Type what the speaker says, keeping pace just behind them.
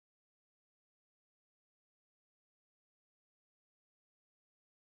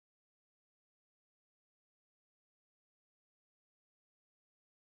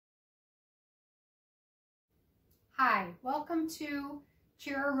Hi, welcome to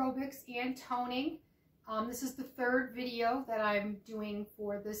chair aerobics and toning. This is the third video that I'm doing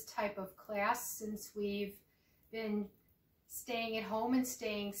for this type of class since we've been staying at home and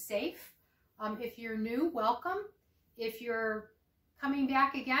staying safe. If you're new, welcome. If you're coming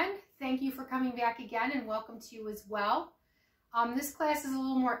back again, thank you for coming back again and welcome to you as well. This class is a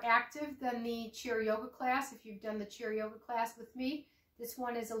little more active than the chair yoga class. If you've done the chair yoga class with me, this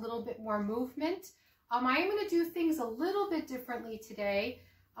one is a little bit more movement. I am going to do things a little bit differently today.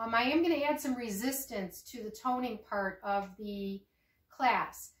 I am going to add some resistance to the toning part of the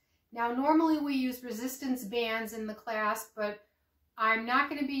class. Now, normally we use resistance bands in the class, but I'm not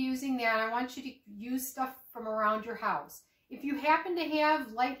going to be using that. I want you to use stuff from around your house. If you happen to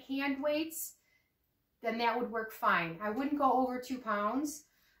have light hand weights, then that would work fine. I wouldn't go over 2 pounds.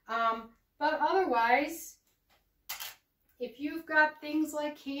 But otherwise, if you've got things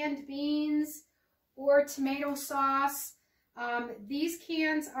like canned beans or tomato sauce, these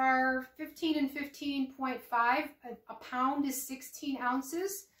cans are 15 and 15.5. A pound is 16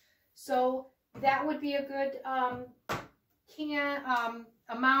 ounces. So that would be a good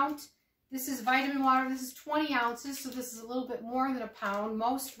amount. This is vitamin water. This is 20 ounces, so this is a little bit more than a pound.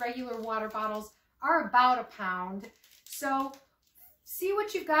 Most regular water bottles are about a pound. So see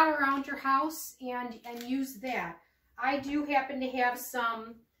what you've got around your house and use that. I do happen to have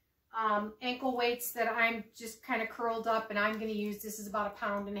some ankle weights that I'm just kind of curled up and I'm going to use. This is about 1.5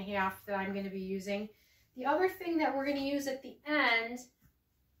 pounds that I'm going to be using. The other thing that we're going to use at the end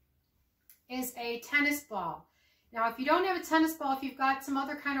is a tennis ball. Now, if you don't have a tennis ball, if you've got some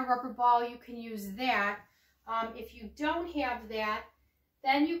other kind of rubber ball, you can use that. If you don't have that,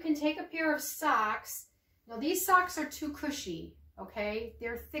 then you can take a pair of socks. Now, these socks are too cushy, okay?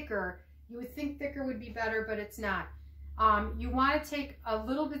 They're thicker. You would think thicker would be better, but it's not. You want to take a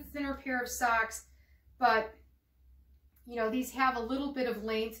little bit thinner pair of socks, but, you know, these have a little bit of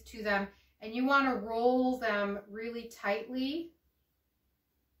length to them, and you want to roll them really tightly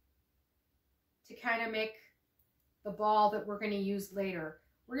to kind of make the ball that we're going to use later.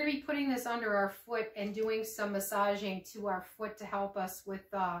 We're going to be putting this under our foot and doing some massaging to our foot to help us with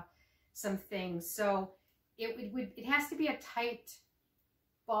some things. So it has to be a tight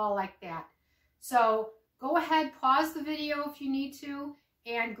ball like that. So go ahead, pause the video if you need to,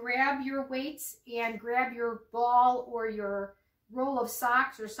 and grab your weights and grab your ball or your roll of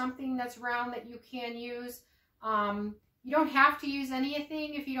socks or something that's round that you can use. You don't have to use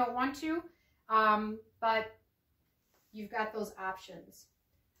anything if you don't want to, but you've got those options.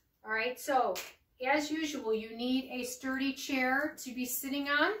 All right, so as usual, you need a sturdy chair to be sitting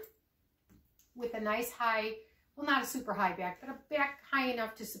on with a nice high, well, not a super high back, but a back high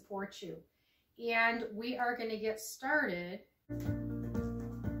enough to support you. And we are going to get started. And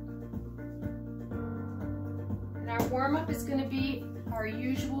our warm-up is going to be our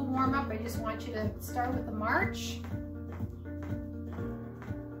usual warm-up. I just want you to start with the march.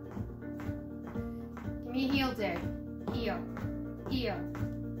 Give me a heel dig. Heel, heel.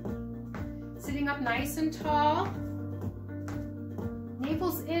 Sitting up nice and tall.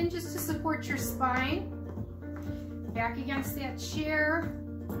 Naples in just to support your spine. Back against that chair.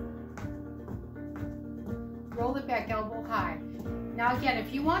 Roll it back, elbow high. Now again,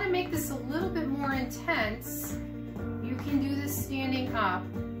 if you want to make this a little bit more intense, you can do this standing up.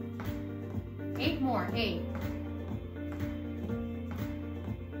 8 more, 8.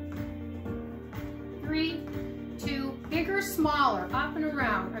 3, 2, bigger, smaller, up and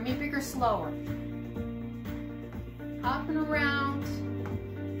around. I mean bigger, slower. Up and around,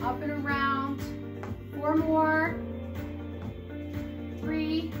 up and around. 4 more.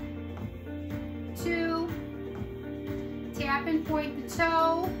 3, 2, tap and point the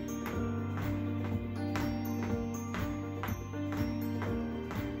toe.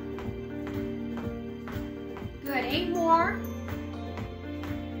 Good, 8 more.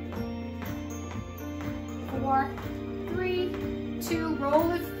 4, 3, 2,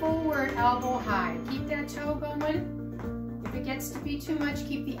 roll it forward, elbow high. Keep that toe going. If it gets to be too much,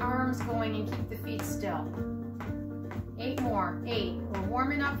 keep the arms going and keep the feet still. 8 more, 8. We're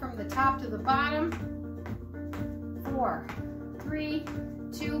warming up from the top to the bottom. 4, 3,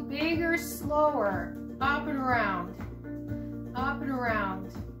 2, bigger, slower, up and around, up and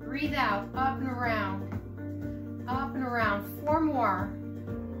around. Breathe out, up and around, up and around. 4 more,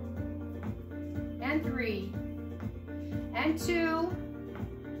 and 3, and 2.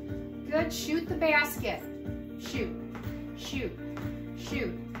 Good, shoot the basket. Shoot, shoot,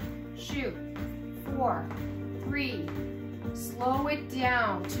 shoot, shoot. 4, 3, slow it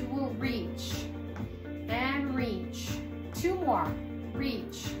down to a reach, and reach. 2 more,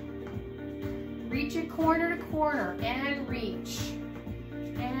 reach, Reach it corner to corner and reach.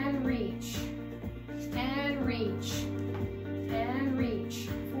 And reach. And reach. And reach.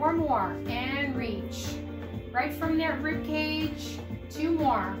 4 more and reach. Right from that rib cage. 2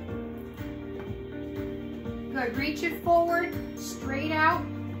 more. Good. Reach it forward, straight out.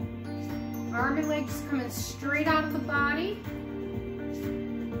 Arm and legs coming straight out of the body.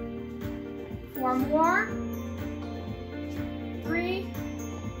 4 more. 3,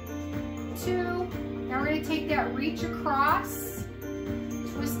 2. Now we're going to take that reach across,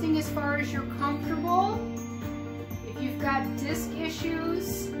 twisting as far as you're comfortable. If you've got disc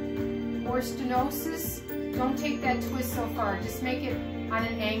issues or stenosis, don't take that twist so far. Just make it on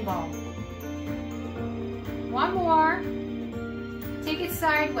an angle. 1 more. Take it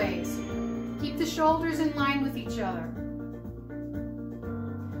sideways. Keep the shoulders in line with each other.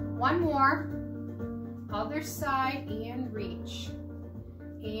 1 more. Other side and reach.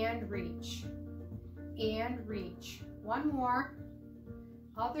 And reach. And reach. 1 more.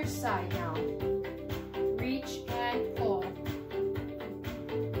 Other side now. Reach and pull.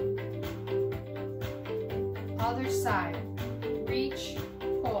 Other side. Reach,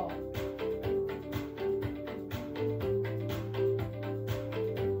 pull.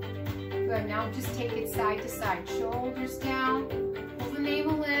 Good. Now just take it side to side. Shoulders down. Pull the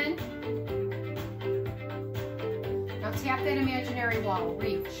navel in. Now tap that imaginary wall.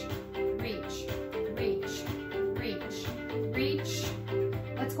 Reach, reach, reach, reach, reach.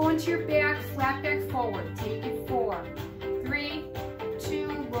 Let's go into your back, flat back forward. Take it 4, 3,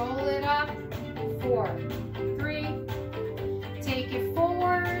 2, roll it up. 4, 3, take it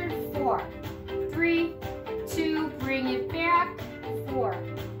forward. 4, 3, 2, bring it back. 4,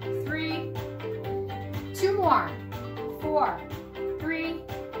 3, 2 more. 4, 3,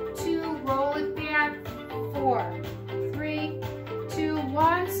 2, roll it back. 4, 3, 2,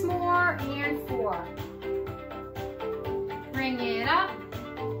 once more, and 4. Bring it up.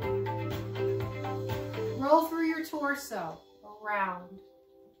 Roll through your torso. Around.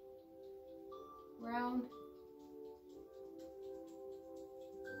 Round.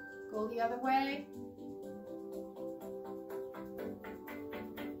 Go the other way.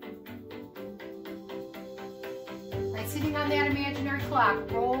 By sitting on that imaginary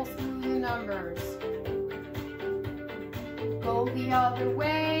clock, roll through the numbers. Go the other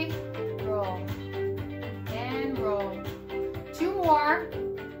way. Roll. And roll. 2 more.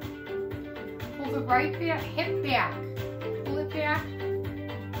 Pull the right back, hip back. Pull it back.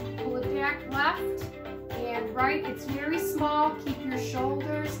 Pull it back left and right. It's very small. Keep your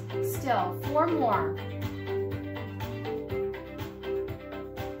shoulders still. 4 more.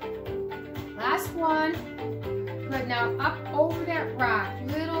 Last one. Good. Now up over that rock.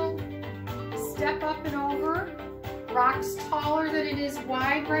 Little step up and over. Rock's taller than it is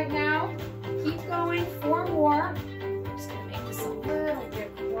wide right now. Keep going. 4 more. I'm just going to make this a little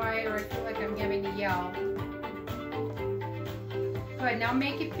bit wider. I feel like I'm giving a yell. Good. Now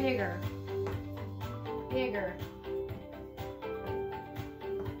make it bigger. Bigger.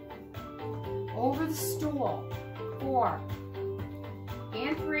 Over the stool. 4.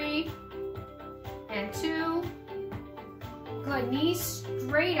 And 3. And 2. Good. Knees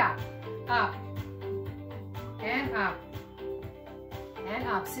straight up. Up. And up. And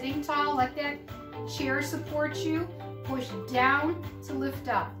up. Sitting tall. Let that chair support you. Push down to lift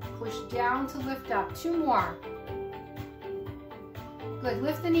up. Push down to lift up. 2 more. Good.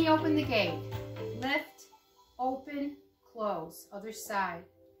 Lift the knee, open the gate. Lift, open, close. Other side.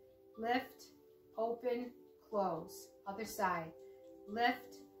 Lift, open, close. Other side.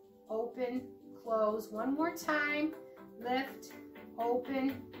 Lift, open, close. 1 more time. Lift,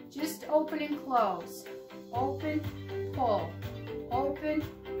 open, just open and close. Open, pull. Open,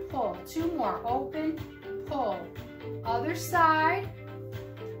 pull. 2 more. Open, pull. Other side.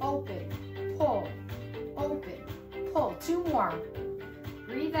 Open, pull, open, pull. 2 more.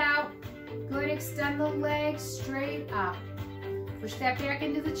 Breathe out. Good. Extend the legs straight up. Push that back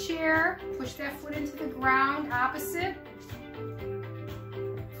into the chair. Push that foot into the ground. Opposite.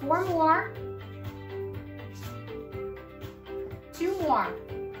 4 more. 2 more.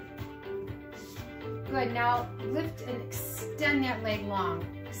 Good. Now lift and extend that leg long.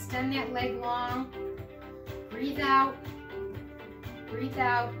 Extend that leg long. Breathe out. Breathe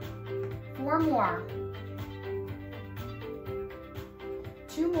out. 4 more.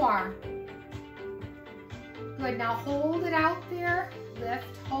 2 more. Good. Now hold it out there.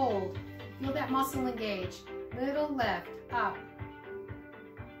 Lift, hold. Feel that muscle engage. Little lift. Up.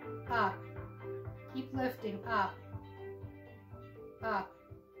 Up. Keep lifting. Up. Up.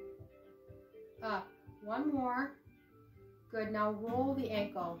 Up. 1 more. Good. Now roll the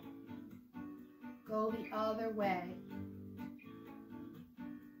ankle. Go the other way.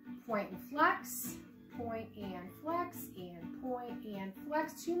 Point and flex, point and flex, and point and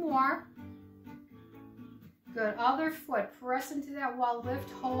flex. 2 more. Good. Other foot. Press into that wall.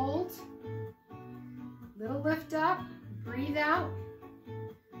 Lift, hold. Little lift up. Breathe out.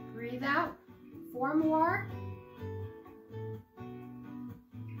 Breathe out. 4 more.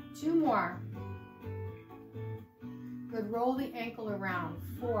 2 more. Good. Roll the ankle around.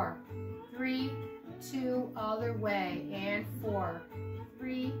 4, 3, 2, other way. And 4,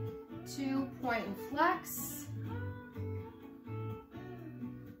 3, 2, point and flex.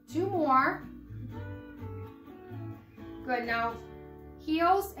 2 more. Good. Now,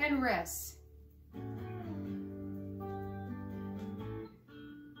 heels and wrists.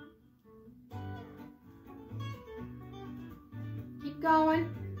 Keep going.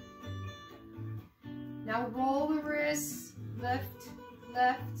 Now roll the wrists, lift,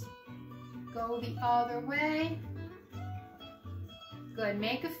 lift, go the other way. Good,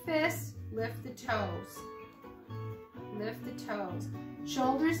 make a fist, lift the toes. Lift the toes.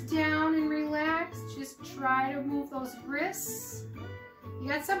 Shoulders down and relax. Just try to move those wrists. You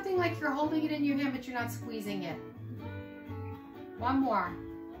got something like you're holding it in your hand, but you're not squeezing it. 1 more.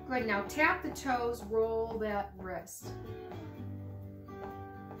 Good, now tap the toes, roll that wrist.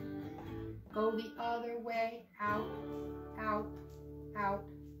 Go the other way, out, out, out,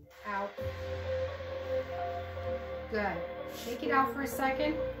 out. Good. Shake it out for a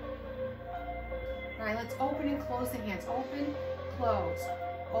second. All right, let's open and close the hands. Open, close,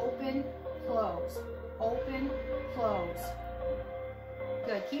 open, close, open, close.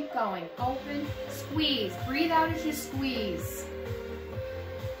 Good, keep going. Open, squeeze. Breathe out as you squeeze.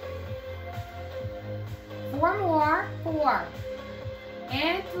 4 more. 4,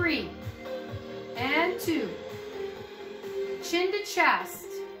 and 3, and 2. Chin to chest.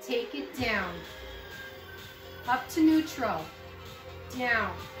 Take it down. Up to neutral.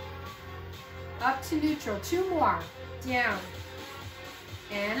 Down. Up to neutral. 2 more. Down.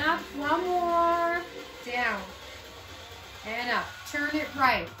 And up. 1 more. Down. And up. Turn it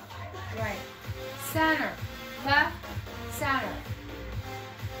right. Right. Center. Left. Center.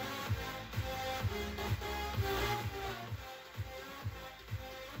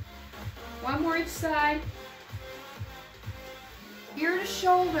 One more each side. Ear to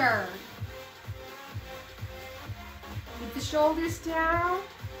shoulder. Keep the shoulders down.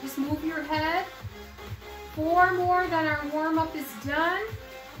 Just move your head. 4 more, then our warm-up is done.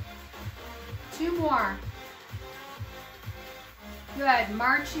 2 more. Good.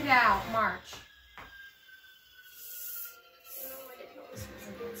 March it out. March.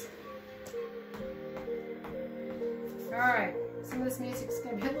 All right. Some of this music's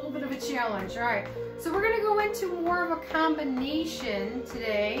going to be a little bit of a challenge. All right. So we're going to go into more of a combination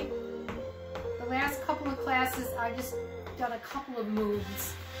today. The last couple of classes, I just done a couple of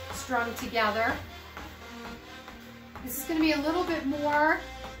moves strung together. This is going to be a little bit more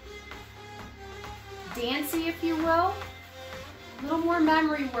dancey, if you will. A little more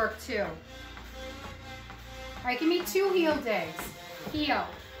memory work, too. All right, give me 2 heel digs. Heel.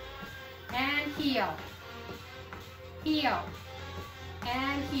 And heel. Heel.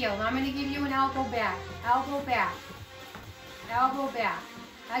 And heel. Now I'm going to give you an elbow back. Elbow back. Elbow back.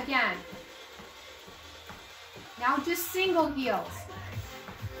 Again. Now just single heels.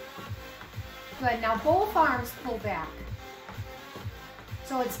 Good. Now both arms pull back.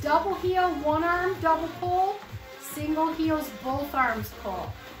 So it's double heel, 1 arm, double pull. Single heels, both arms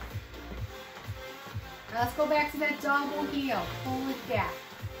pull. Now let's go back to that double heel. Pull it back.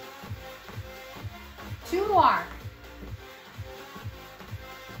 2 more.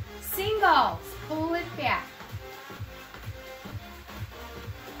 Singles, pull it back.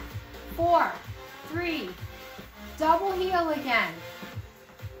 4, 3, double heel again.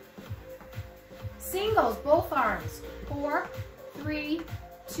 Singles, both arms. 4, 3,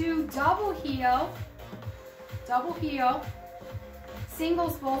 2, double heel. Double heel.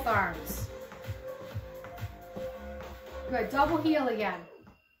 Singles, both arms. Good, double heel again.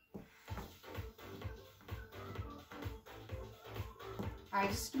 All right,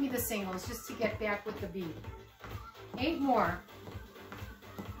 just give me the singles just to get back with the beat. 8 more.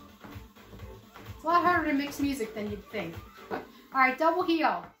 It's a lot harder to mix music than you'd think. All right, double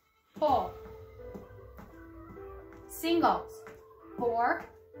heel, pull. Singles, 4,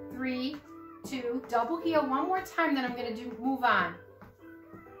 3, 2, double heel. 1 more time, then I'm gonna move on.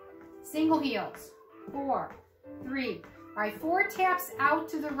 Single heels, 4, 3. All right, 4 taps out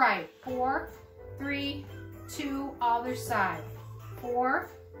to the right. 4, 3, 2, other side. 4,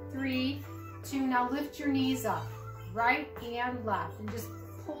 3, 2. Now lift your knees up, right and left, and just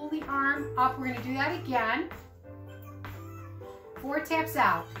pull the arm up. We're gonna do that again. 4 taps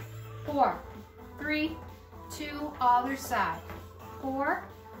out. 4, 3, 2, other side. 4,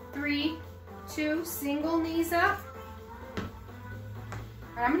 3, 2, single knees up. All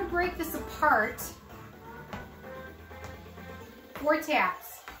right, I'm gonna break this apart. 4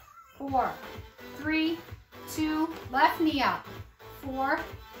 taps. 4, 3, 2, left knee up. 4,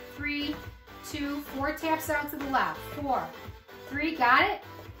 3, 2, 4 taps out to the left. 4, 3, got it?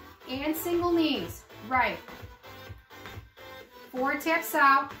 And single knees, right. 4 taps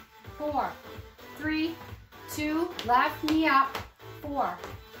out. 4, 3, 2, left knee up. 4,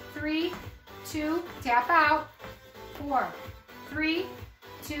 3, 2, tap out. 4, 3,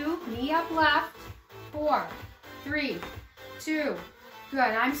 2, knee up left. 4, 3, 2. Good,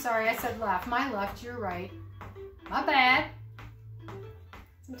 I'm sorry, I said left. My left, you're right. My bad.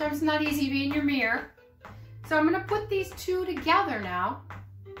 Sometimes it's not easy to be in your mirror. So I'm gonna put these 2 together now.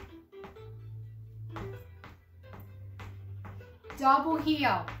 Double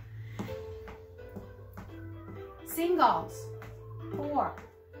heel. Singles. 4,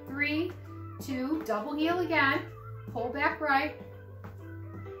 3, 2, double heel again. Pull back right.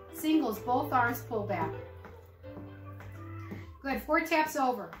 Singles, both arms pull back. Good, 4 taps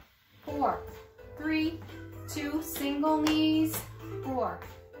over. 4, 3, 2, single knees. 4,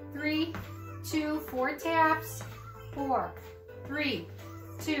 3, 2, 4 taps. 4, 3,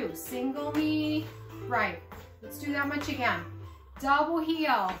 2, single knee. Right. Let's do that much again. Double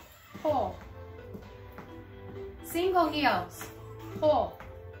heel, pull. Single heels, pull.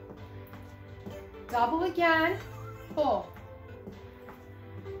 Double again, pull.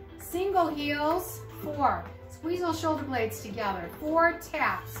 Single heels, 4. Squeeze those shoulder blades together. 4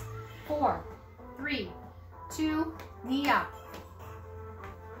 taps. 4, 3, 2, knee up.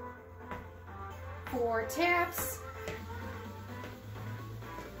 4 taps.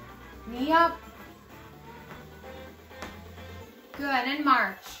 Knee up. Good, and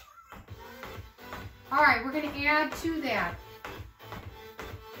march. All right, we're going to add to that.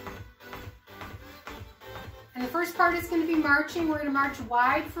 And the first part is going to be marching. We're going to march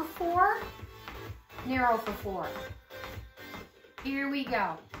wide for 4, narrow for 4. Here we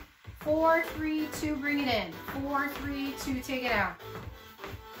go. 4, 3, 2, bring it in. 4, 3, 2, take it out.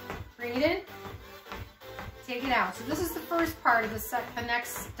 Bring it in. Take it out. So this is the first part of the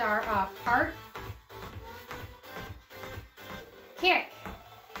next part. Kick,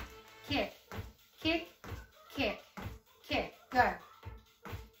 kick, kick, kick, kick. Good.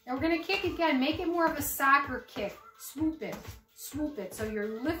 Now we're going to kick again. Make it more of a soccer kick. Swoop it, swoop it. So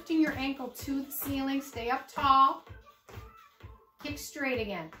you're lifting your ankle to the ceiling. Stay up tall. Kick straight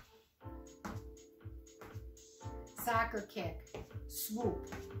again. Soccer kick. Swoop,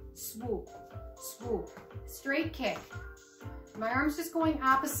 swoop, swoop. Straight kick. My arm's just going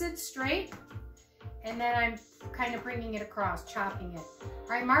opposite, straight. And then I'm kind of bringing it across, chopping it. All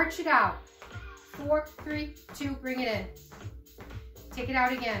right, march it out. 4, 3, 2, bring it in. Take it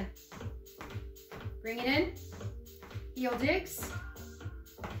out again. Bring it in. Heel digs.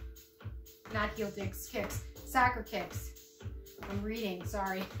 Not heel digs, kicks. Soccer kicks. I'm reading,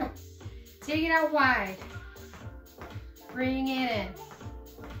 sorry. Take it out wide. Bring it in.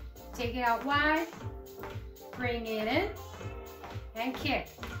 Take it out wide. Bring it in. And kick.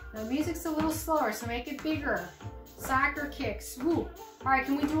 Now the music's a little slower, so make it bigger. Soccer kick, swoop. All right,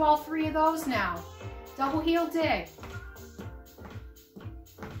 can we do all 3 of those now? Double heel dig.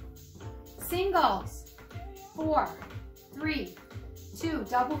 Singles. 4, 3, 2.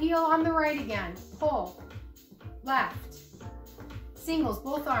 Double heel on the right again. Pull. Left. Singles,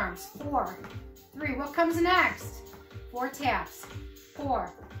 both arms. 4, 3. What comes next? 4 taps.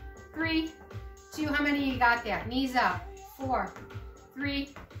 4, 3, 2. How many of you got that? Knees up. 4, 3.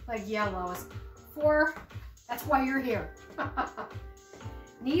 Like yellows. 4. That's why you're here.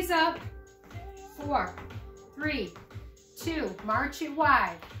 Knees up. 4, 3, 2. March it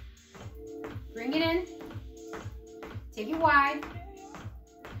wide. Bring it in. Take it wide.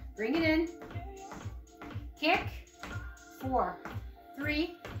 Bring it in. Kick. 4,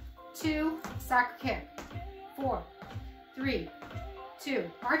 3, 2. Soccer kick. 4, 3,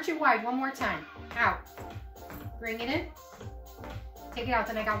 2. March it wide one more time. Out. Bring it in. Take it out.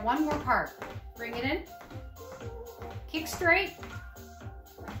 Then I got one more part. Bring it in. Kick straight.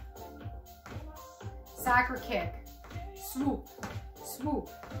 Soccer kick. Swoop. Swoop.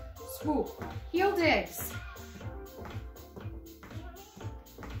 Swoop. Heel digs.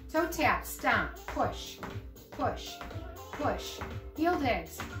 Toe tap. Stomp. Push. Push. Push. Heel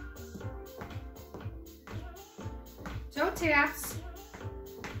digs. Toe taps.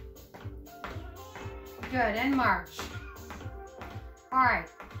 Good. And march. All right.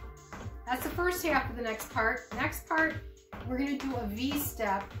 That's the first half of the next part. Next part, we're gonna do a V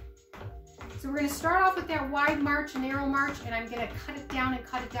step. So we're gonna start off with that wide march, and narrow march, and I'm gonna cut it down and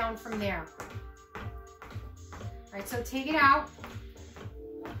cut it down from there. All right, so take it out,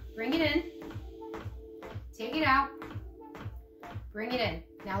 bring it in, take it out, bring it in.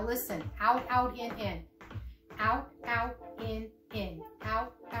 Now listen, out, out, in, out, out, in,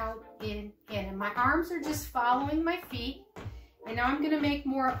 out, out, in. And my arms are just following my feet. And now I'm gonna make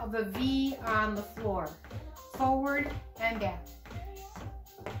more of a V on the floor. Forward and back.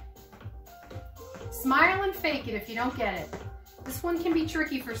 Smile and fake it if you don't get it. This one can be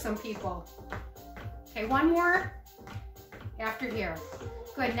tricky for some people. Okay, one more after here.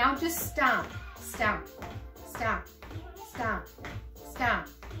 Good, now just stomp, stomp, stomp, stomp, stomp.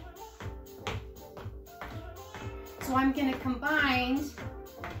 So I'm gonna combine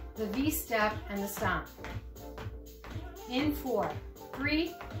the V step and the stomp. In 4,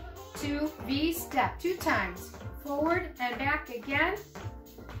 3, 2, V step, 2 times. Forward and back again.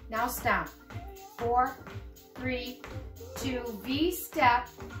 Now stomp. 4, 3, 2, V step,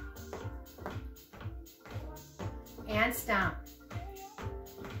 and stomp. All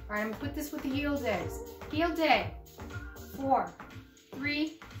right, I'm gonna put this with the heel days. Heel day, 4,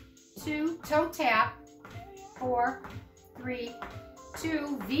 3, 2, toe tap, 4, 3,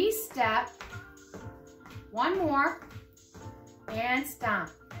 2, V step, one more, and stomp.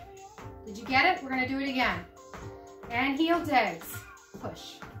 Did you get it? We're gonna do it again. And heel days,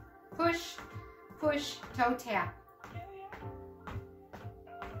 push, push, push, toe tap.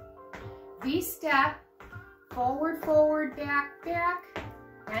 V step, forward, forward, back, back,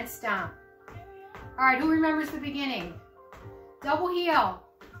 and stomp. All right, who remembers the beginning? Double heel,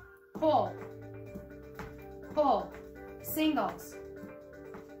 pull, pull, singles.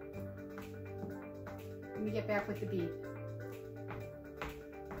 Let me get back with the beat.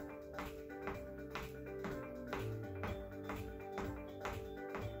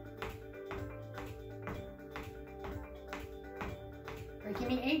 All right, give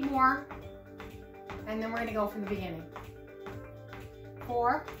me 8 more, and then we're gonna go from the beginning.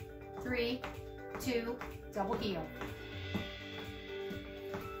 4, 3, 2, double heel.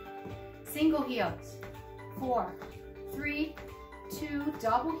 Single heels. 4, 3, 2,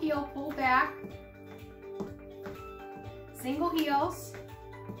 double heel, pull back. Single heels.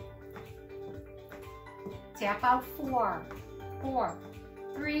 Tap out 4, 4,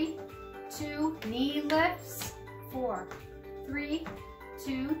 3, 2, knee lifts. 4, 3,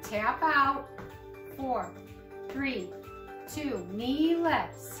 2, tap out. 4, 3, 2, knee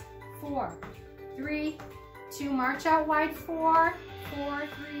lifts. 4, 3, 2, march out wide. 4, 4,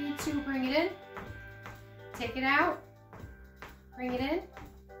 3, 2, bring it in. Take it out. Bring it in.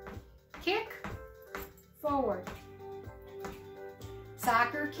 Kick. Forward.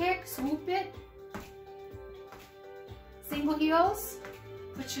 Soccer kick. Swoop it. Single heels.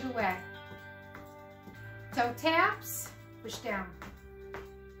 Push it away. Toe taps. Push down.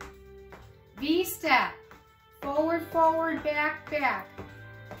 V step. Forward, forward, back, back.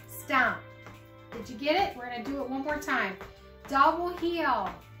 Stomp. Did you get it? We're going to do it one more time. Double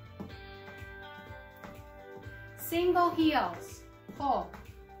heel. Single heels. Pull,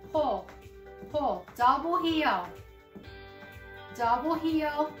 pull, pull. Double heel. Double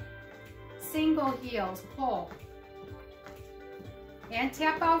heel. Single heels. Pull. And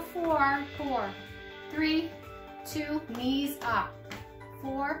tap out 4, 4, 3, 2, knees up.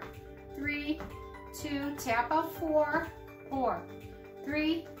 4, 3, 2, tap out 4, 4,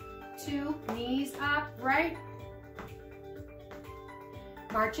 3, 2, knees up, right?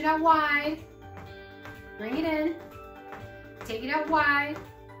 March it out wide. Bring it in. Take it out wide.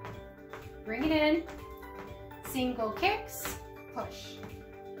 Bring it in. Single kicks. Push.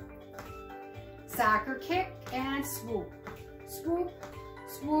 Soccer kick and swoop. Swoop,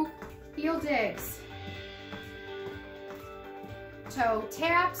 swoop, heel digs. Toe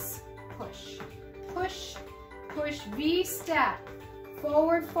taps. Push, push, push. V step.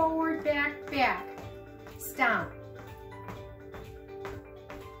 Forward, forward, back, back. Stomp.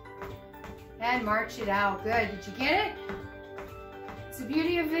 And march it out. Good. Did you get it? It's the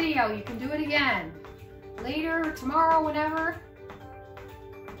beauty of video. You can do it again. Later, or tomorrow, whenever.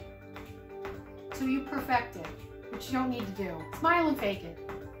 Till you perfect it, which you don't need to do. Smile and fake it.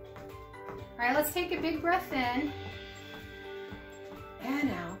 All right, let's take a big breath in.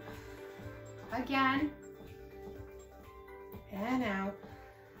 And out. Again. And out.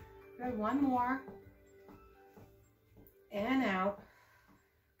 Good. One more. And out.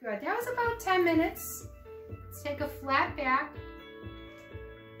 Good. That was about 10 minutes. Let's take a flat back.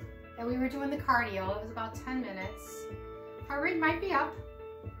 And we were doing the cardio. It was about 10 minutes. Heart rate might be up.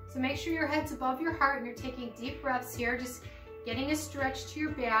 So make sure your head's above your heart and you're taking deep breaths here, just getting a stretch to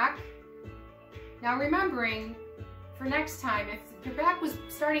your back. Now remembering, for next time, if your back was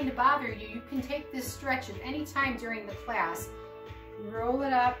starting to bother you, you can take this stretch at any time during the class. Roll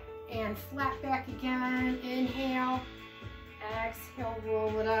it up and flat back again. Inhale, exhale,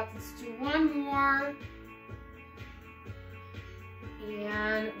 roll it up. Let's do one more.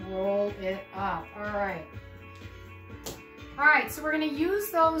 And roll it up. All right. All right, so we're going to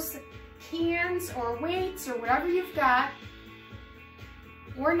use those cans or weights or whatever you've got,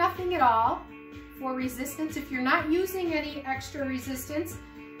 or nothing at all, for resistance. If you're not using any extra resistance,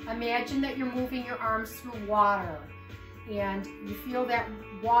 imagine that you're moving your arms through water. And you feel that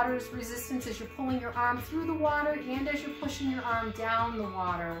water's resistance as you're pulling your arm through the water and as you're pushing your arm down the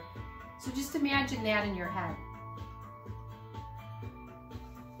water. So just imagine that in your head.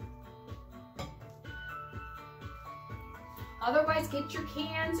 Otherwise, get your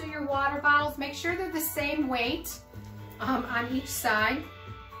cans or your water bottles. Make sure they're the same weight on each side.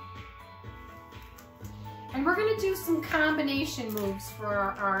 And we're going to do some combination moves for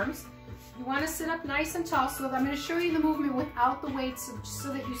our arms. You want to sit up nice and tall. So I'm going to show you the movement without the weights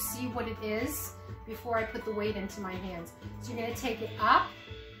so that you see what it is before I put the weight into my hands. So you're going to take it up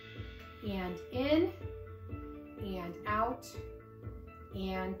and in and out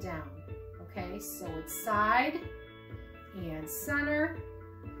and down. Okay, so it's side and center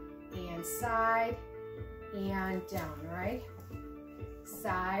and side and down, right?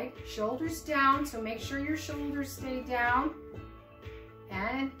 Side, shoulders down, so make sure your shoulders stay down,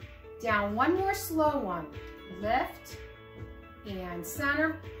 and down. One more slow one. Lift and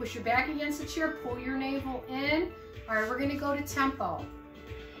center, push your back against the chair, pull your navel in. All right, we're gonna go to tempo.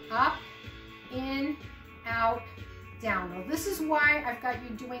 Up, in, out, down. Now this is why I've got you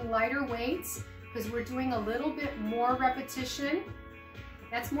doing lighter weights, because we're doing a little bit more repetition.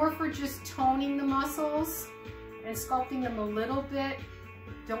 That's more for just toning the muscles and sculpting them a little bit.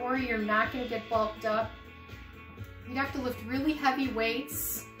 Don't worry, you're not going to get bulked up. You'd have to lift really heavy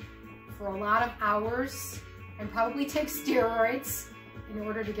weights for a lot of hours and probably take steroids in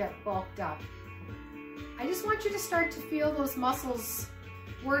order to get bulked up. I just want you to start to feel those muscles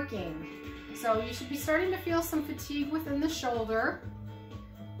working. So you should be starting to feel some fatigue within the shoulder.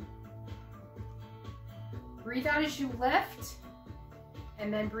 Breathe out as you lift,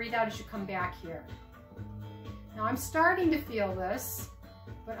 and then breathe out as you come back here. Now I'm starting to feel this,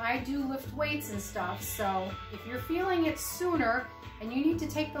 but I do lift weights and stuff, so if you're feeling it sooner and you need to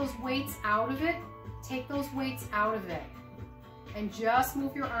take those weights out of it, take those weights out of it. And just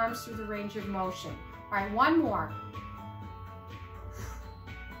move your arms through the range of motion. All right, one more.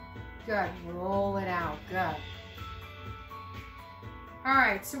 Good, roll it out, good. All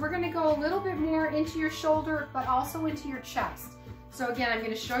right, so we're gonna go a little bit more into your shoulder, but also into your chest. So again, I'm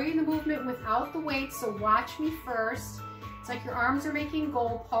gonna show you the movement without the weights, so watch me first. It's like your arms are making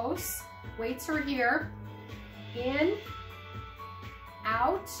goalposts. Weights are here. In,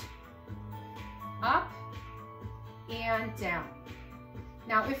 out, up, and down.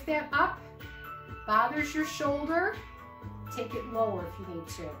 Now, if that up bothers your shoulder, take it lower if you need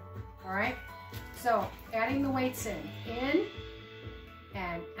to, all right? So, adding the weights in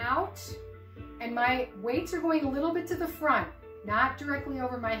and out, and my weights are going a little bit to the front, not directly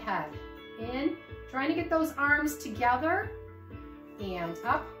over my head. In, trying to get those arms together, and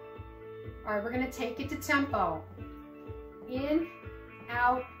up. All right, we're gonna take it to tempo. In,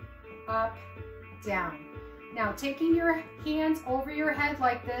 out, up, down. Now, taking your hands over your head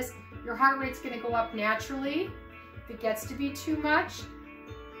like this, your heart rate's gonna go up naturally. If it gets to be too much,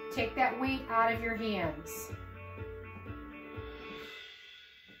 take that weight out of your hands.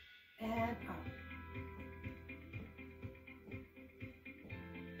 And up.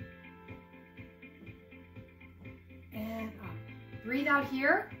 And up. Breathe out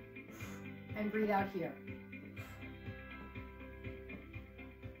here, and breathe out here.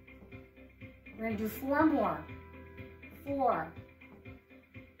 We're going to do 4 more. 4,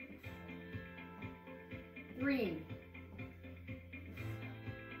 3,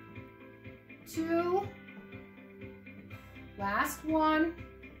 2, last one,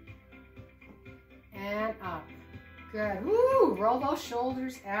 and up. Good. Woo! Roll those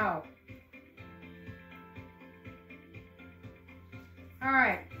shoulders out. All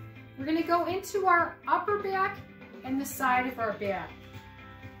right, we're going to go into our upper back and the side of our back.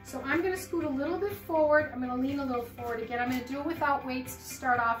 So I'm going to scoot a little bit forward. I'm going to lean a little forward again. I'm going to do it without weights to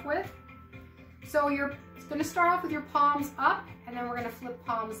start off with. So you're going to start off with your palms up, and then we're going to flip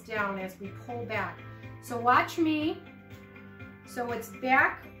palms down as we pull back. So watch me. So it's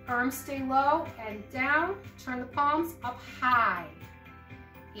back, arms stay low, and down. Turn the palms up high.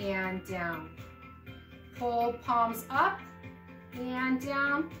 and down. Pull palms up and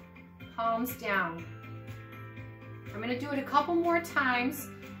down, palms down. I'm going to do it a couple more times.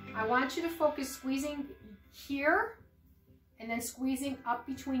 I want you to focus squeezing here and then squeezing up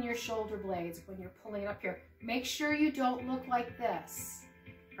between your shoulder blades when you're pulling it up here. Make sure you don't look like this.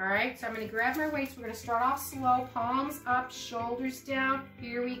 All right, so I'm going to grab my weights. We're going to start off slow, palms up, shoulders down.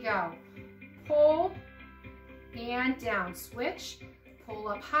 Here we go. Pull and down, switch, pull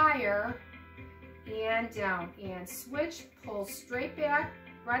up higher and down, and switch, pull straight back,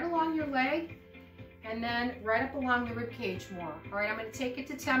 right along your leg, and then right up along the rib cage more. All right, I'm going to take it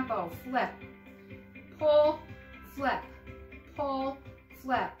to tempo. Flip, pull, flip, pull,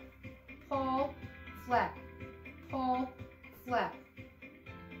 flip, pull, flip, pull, flip.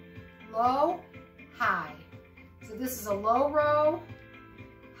 Low, high. So this is a low row,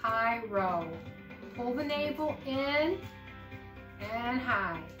 high row. Pull the navel in and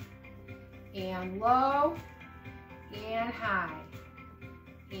high, and low, and high,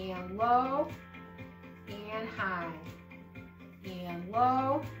 and low, and high, and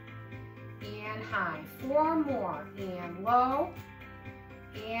low, and high. 4 more, and low,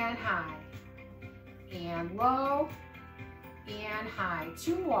 and high, and low, and high.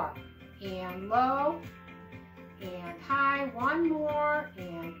 2 more, and low, and high. 1 more,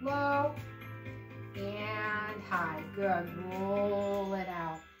 and low, and high. Good, roll it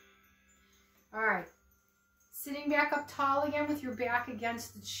out. All right, sitting back up tall again with your back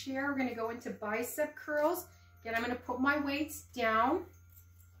against the chair. We're gonna go into bicep curls. Again, I'm gonna put my weights down.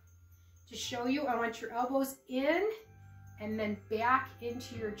 To show you, I want your elbows in and then back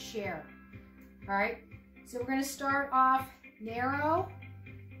into your chair. All right, so we're gonna start off narrow,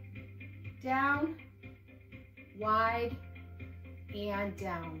 down, wide, and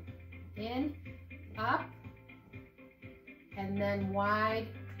down. In, up, and then wide,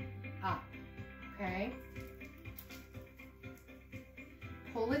 up. Okay?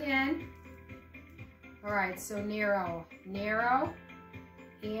 Pull it in. All right, so narrow, narrow,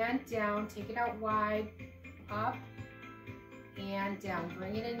 and down. Take it out wide, up, and down.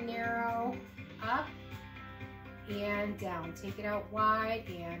 Bring it in narrow, up, and down. Take it out wide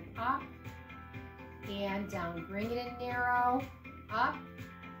and up and down. Bring it in narrow, up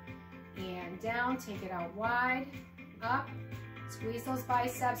and down. Take it out wide, up. Squeeze those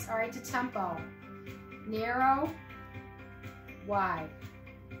biceps. All right, to tempo. Narrow, wide.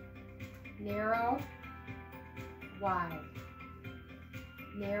 Narrow, wide.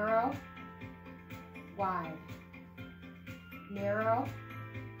 Narrow, wide. Narrow,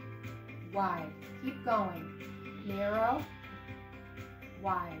 wide. Keep going. Narrow,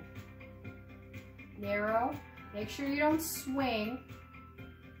 wide. Narrow. Make sure you don't swing.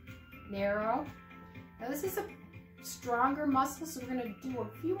 Narrow. Now this is a stronger muscle, so we're going to do a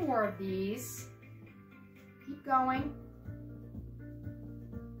few more of these. Keep going.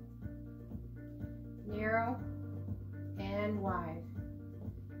 Narrow and wide.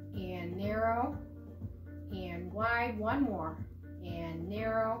 And narrow and wide. 1 more. And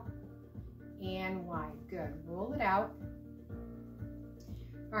narrow and wide. Good. Roll it out.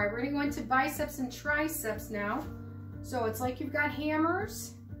 All right, we're going to go into biceps and triceps now. So it's like you've got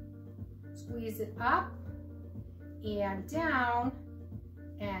hammers. Squeeze it up and down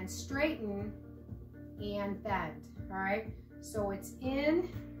and straighten and bend. All right, so it's in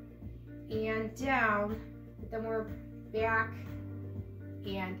and down, but then we're back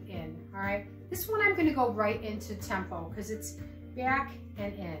and in. All right, this one I'm going to go right into tempo because it's back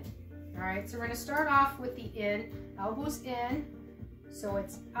and in. All right, so we're going to start off with the in, elbows in, so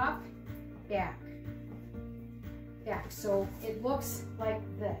it's up, back, back. So it looks like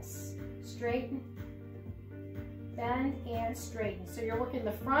this. Straighten, bend, and straighten. So you're working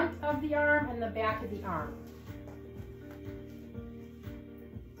the front of the arm and the back of the arm.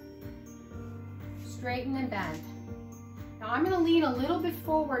 Straighten and bend. Now I'm going to lean a little bit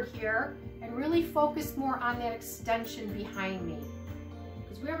forward here and really focus more on that extension behind me,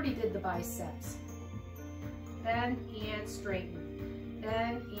 because we already did the biceps. Bend and straighten.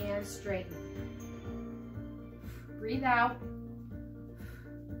 Bend and straighten. Breathe out.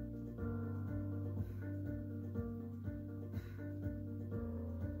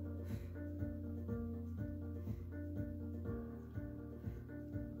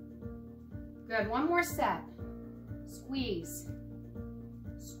 Good. 1 more set. Squeeze.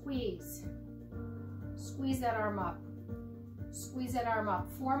 Squeeze. Squeeze that arm up. Squeeze that arm up.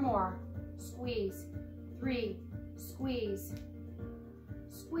 4 more. Squeeze. 3. Squeeze.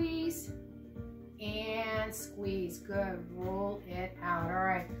 Squeeze. And squeeze. Good. Roll it out. All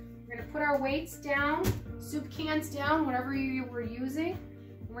right. We're going to put our weights down, soup cans down, whatever you were using.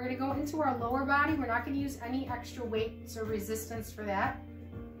 We're going to go into our lower body. We're not going to use any extra weights or resistance for that.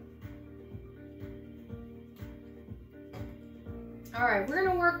 All right, we're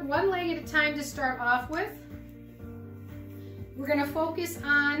going to work one leg at a time to start off with. We're going to focus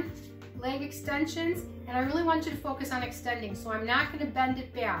on leg extensions, and I really want you to focus on extending, so I'm not going to bend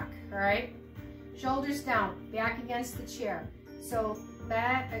it back, all right? Shoulders down, back against the chair. So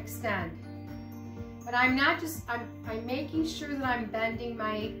back, extend. But I'm not just, I'm making sure that I'm bending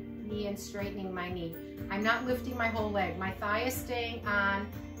my knee and straightening my knee. I'm not lifting my whole leg. My thigh is staying on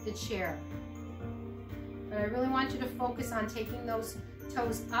the chair. But I really want you to focus on taking those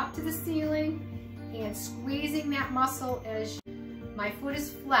toes up to the ceiling and squeezing that muscle as my foot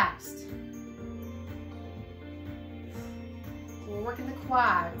is flexed. We're working the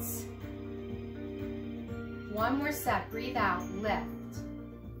quads. One more set. Breathe out. Lift.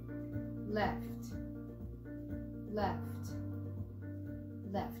 Lift. Lift.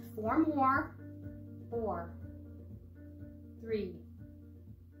 Lift. 4 more. 4, 3,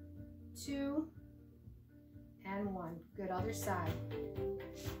 2, and 1. Good. Other side.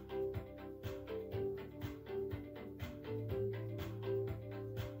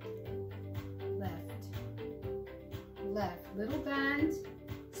 Lift. Lift. Little bend.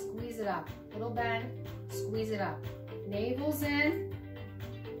 Squeeze it up. Little bend. Squeeze it up. Navel's in.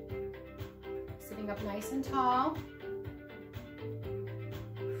 Sitting up nice and tall.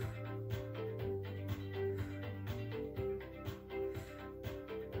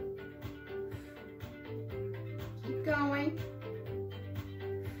 Keep going.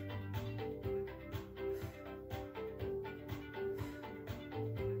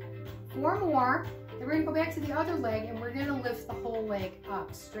 Four more. Then we're going to go back to the other leg and we're going to lift the whole leg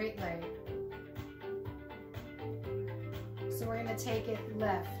up, straight leg. So we're going to take it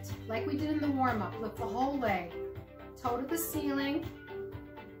lift, like we did in the warm-up. Lift the whole leg, toe to the ceiling.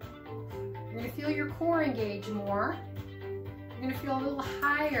 You're going to feel your core engage more. You're going to feel a little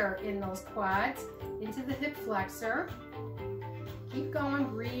higher in those quads, into the hip flexor. Keep going,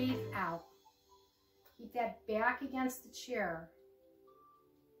 breathe out. Keep that back against the chair.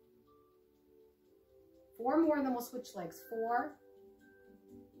 4 more, then we'll switch legs. 4,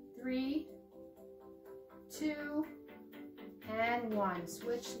 3, 2, and 1.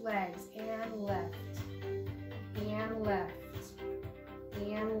 Switch legs and lift, and lift,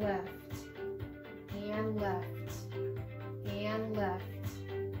 and lift, and lift, and lift.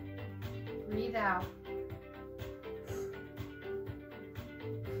 Breathe out.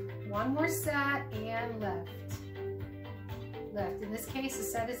 1 more set and lift. Lift. In this case, the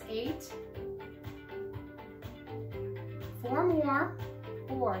set is 8. 4 more.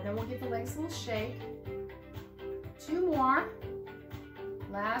 4. Then we'll give the legs a little shake. 2 more.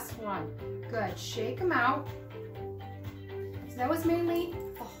 Last one. Good. Shake them out. So that was mainly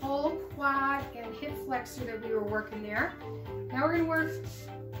the whole quad and hip flexor that we were working there. Now we're going to work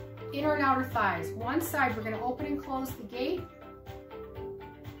inner and outer thighs. One side, we're going to open and close the gate.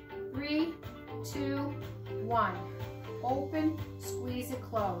 3, 2, 1. Open, squeeze it,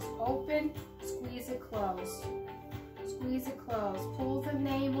 close. Open, squeeze it, close. Squeeze it, close. Pull the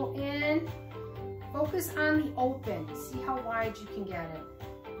navel in. Focus on the open. See how wide you can get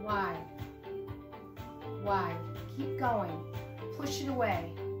it. Wide. Wide. Keep going. Push it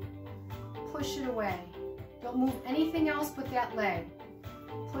away. Push it away. Don't move anything else but that leg.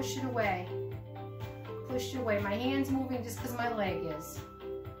 Push it away. Push it away. My hand's moving just because my leg is.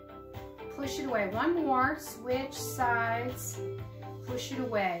 Push it away. 1 more. Switch sides. Push it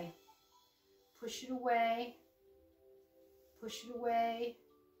away. Push it away. Push it away.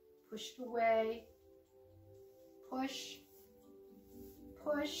 Push it away. Push.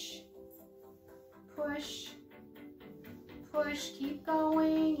 Push. Push. Push. Keep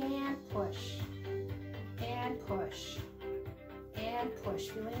going and push. And push. And push.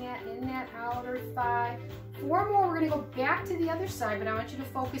 Feeling that in that outer thigh. 4 more. We're going to go back to the other side, but I want you to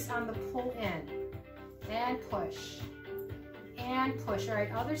focus on the pull in. And push. And push. All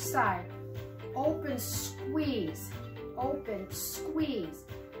right, other side. Open, squeeze. Open, squeeze.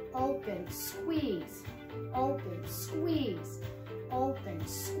 Open, squeeze. Open, squeeze. Open,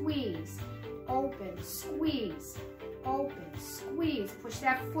 squeeze. Open, squeeze. Open, squeeze. Push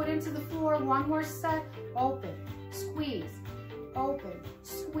that foot into the floor. 1 more set. Open, squeeze. Open,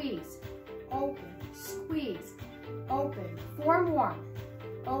 squeeze. Open, squeeze. Open. 4 more.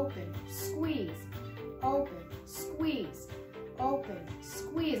 Open, squeeze. Open, squeeze. Open,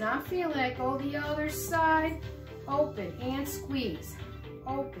 squeeze. I'm feeling it. Go the other side. Open and squeeze.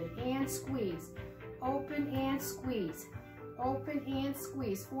 Open and squeeze. Open and squeeze. Open and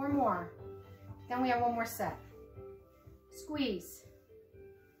squeeze. 4 more. Then we have 1 more set. Squeeze.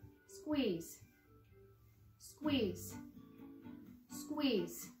 squeeze, squeeze,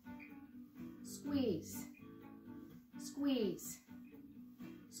 squeeze, squeeze, squeeze,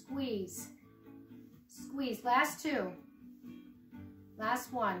 squeeze, squeeze. Last two.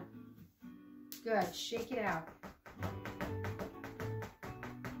 Last one. Good. Shake it out.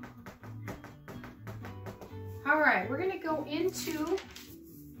 All right, we're going to go into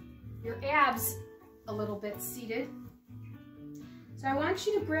your abs a little bit seated. So I want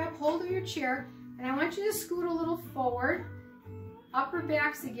you to grab hold of your chair and I want you to scoot a little forward. Upper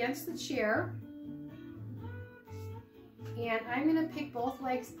back's against the chair. And I'm going to pick both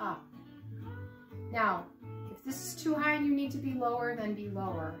legs up. Now, if this is too high and you need to be lower, then be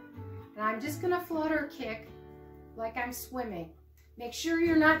lower. And I'm just going to flutter kick like I'm swimming. Make sure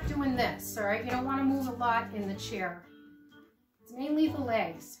you're not doing this, all right? You don't want to move a lot in the chair. It's mainly the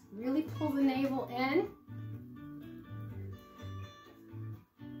legs. Really pull the navel in.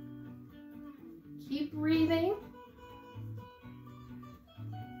 Keep breathing.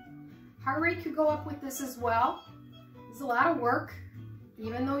 Heart rate could go up with this as well. It's a lot of work,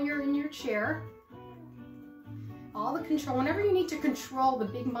 even though you're in your chair. All the control, whenever you need to control the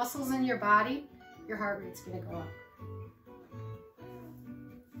big muscles in your body, your heart rate's going to go up.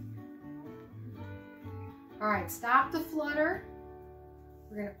 All right, stop the flutter.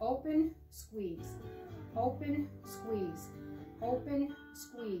 We're going to open, squeeze, open, squeeze, open,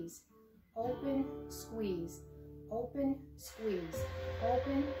 squeeze, open, squeeze, open, squeeze,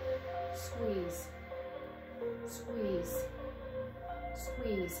 open, squeeze, squeeze,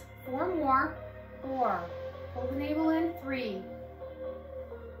 squeeze. 4 more. 4. Pull the navel in. 3,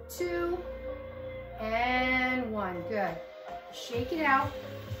 2, and 1. Good. Shake it out.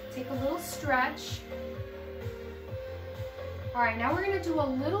 Take a little stretch. All right, now we're going to do a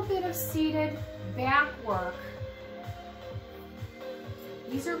little bit of seated back work.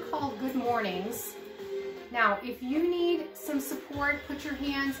 These are called good mornings. Now, if you need some support, put your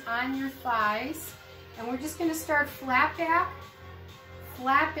hands on your thighs. And we're just going to start flat back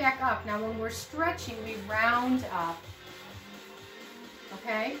up. Now, when we're stretching, we round up.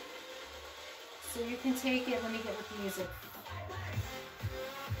 Okay? So you can take it, let me get with the music.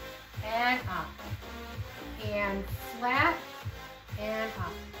 And up. And flat and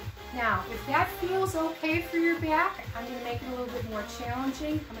up. Now, if that feels okay for your back, I'm going to make it a little bit more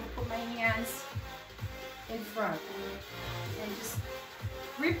challenging. I'm going to put my hands in front and just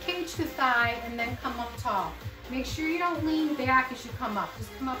rib cage to thigh and then come up tall. Make sure you don't lean back as you come up.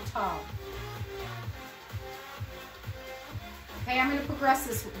 Just come up tall. Okay, I'm going to progress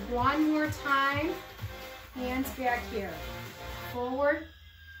this one more time. Hands back here. Forward.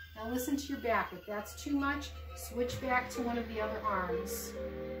 Now listen to your back. If that's too much, switch back to one of the other arms.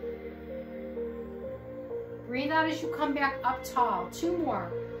 Breathe out as you come back up tall. 2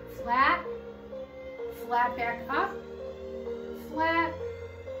 more. Flat, flat back up, flat,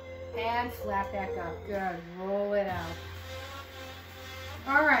 and flat back up. Good. Roll it out.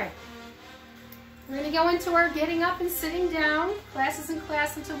 All right. We're going to go into our getting up and sitting down. Class isn't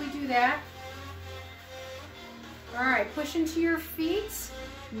class until we do that. All right. Push into your feet.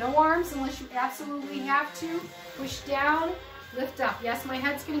 No arms unless you absolutely have to. Push down, lift up. Yes, my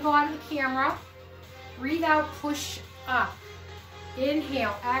head's going to go out of the camera. Breathe out, push up.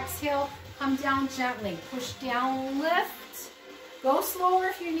 Inhale, exhale, come down gently. Push down, lift. Go slower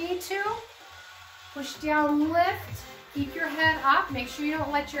if you need to. Push down, lift. Keep your head up. Make sure you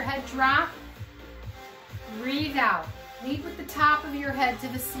don't let your head drop. Breathe out. Lead with the top of your head to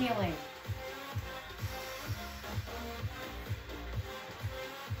the ceiling.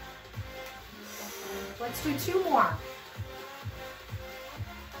 Let's do 2 more.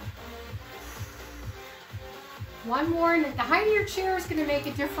 1 more, and the height of your chair is going to make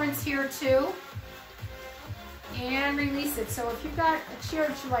a difference here too. And release it. So if you've got a chair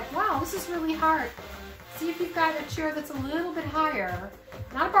that you're like, wow, this is really hard, see if you've got a chair that's a little bit higher,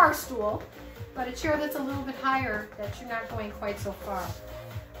 not a bar stool, but a chair that's a little bit higher that you're not going quite so far.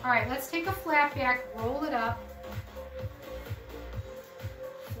 All right, let's take a flat back, roll it up.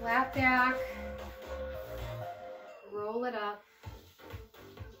 Flat back. Roll it up.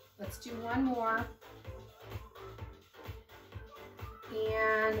 Let's do 1 more.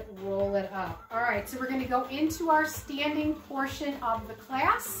 And roll it up. All right, so we're going to go into our standing portion of the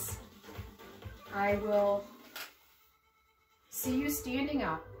class. I will see you standing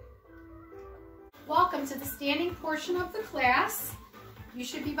up. Welcome to the standing portion of the class. You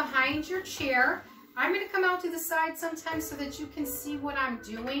should be behind your chair. I'm going to come out to the side sometimes so that you can see what I'm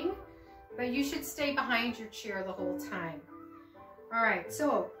doing. But you should stay behind your chair the whole time. All right,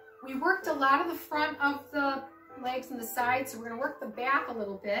 so we worked a lot of the front of the legs and the sides, so we're going to work the back a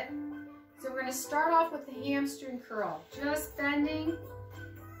little bit. So we're going to start off with the hamstring curl. Just bending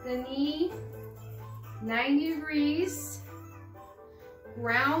the knee 90 degrees.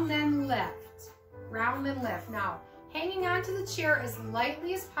 Round then lift. Round then lift. Now, hanging onto the chair as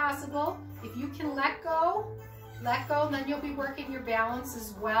lightly as possible. If you can let go, then you'll be working your balance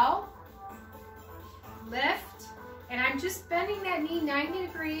as well. Lift. And I'm just bending that knee 90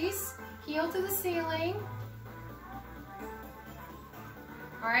 degrees. Heel to the ceiling.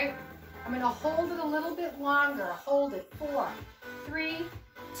 All right. I'm going to hold it a little bit longer. Hold it. 4, 3,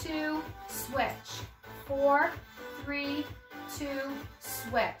 2, switch. 4, 3, 2,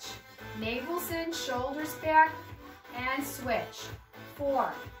 switch. Navel's in, shoulders back, and switch.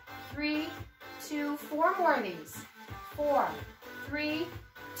 4, 3, 2, 4 more of these. 4, 3,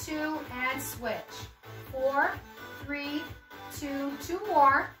 2, and switch. 4, 3, 2, 2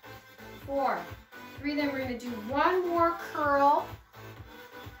 more. 4, 3, then we're going to do one more curl.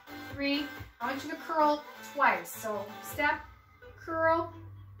 3, I want you to curl twice. So step, curl,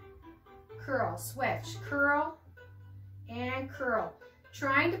 curl, switch, curl, and curl.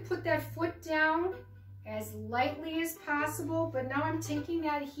 Trying to put that foot down as lightly as possible, but now I'm taking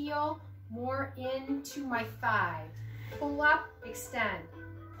that heel more into my thigh. Pull up, extend,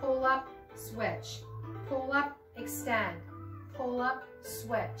 pull up, switch, pull up, extend, pull up,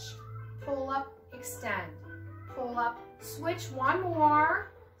 switch, pull up, extend, pull up, switch. One more.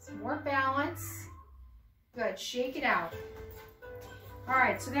 Some more balance. Good, shake it out. All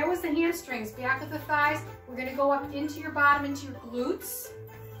right, so that was the hamstrings, back of the thighs. We're gonna go up into your bottom, into your glutes.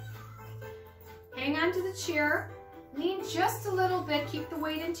 Hang on to the chair. Lean just a little bit, keep the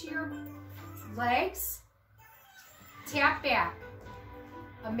weight into your legs. Tap back.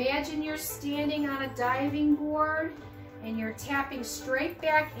 Imagine you're standing on a diving board and you're tapping straight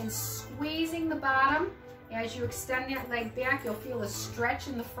back and squeezing the bottom. As you extend that leg back, you'll feel a stretch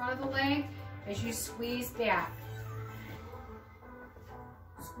in the front of the leg as you squeeze back.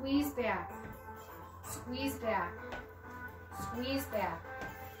 Squeeze back, squeeze back, squeeze back.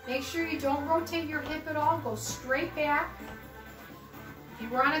 Make sure you don't rotate your hip at all. Go straight back. If you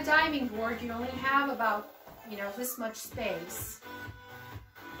were on a diving board, you only have about, this much space.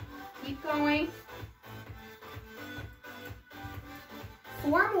 Keep going.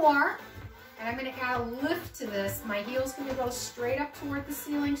 4 more. And I'm going to add a lift to this. My heel's going to go straight up toward the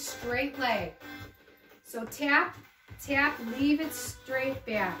ceiling, straight leg. So tap, tap, leave it straight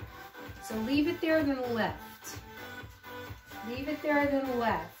back. So leave it there, then lift. Leave it there, then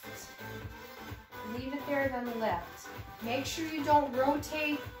lift. Leave it there, then lift. Make sure you don't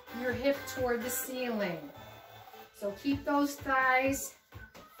rotate your hip toward the ceiling. So keep those thighs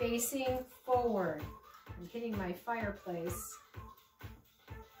facing forward. I'm hitting my fireplace.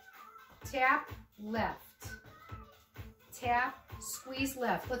 Tap, left. Tap, squeeze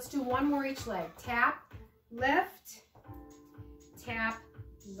left. Let's do one more each leg. Tap, lift, tap,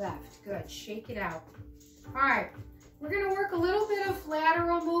 left. Good, shake it out. All right, we're gonna work a little bit of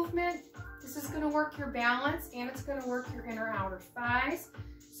lateral movement. This is gonna work your balance and it's gonna work your inner outer thighs.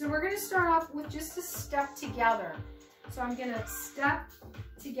 So we're gonna start off with just a step together. So I'm gonna step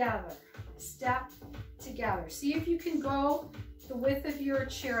together, step together. See if you can go the width of your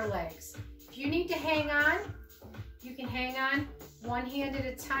chair legs. If you need to hang on, you can hang on one hand at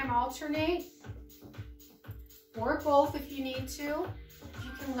a time, alternate, or both if you need to. If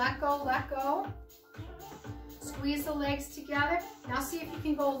you can let go, let go. Squeeze the legs together. Now see if you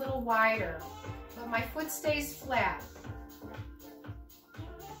can go a little wider, but my foot stays flat.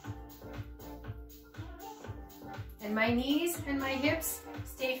 And my knees and my hips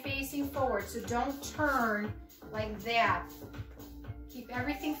stay facing forward, so don't turn like that. Keep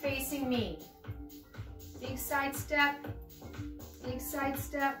everything facing me. Big side step, big side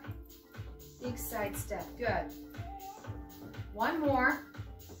step, big side step. Good. One more.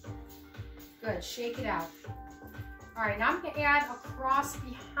 Good, shake it out. All right, now I'm gonna add a cross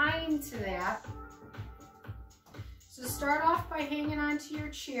behind to that. So start off by hanging onto your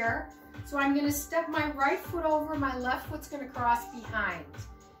chair. So I'm gonna step my right foot over, my left foot's gonna cross behind.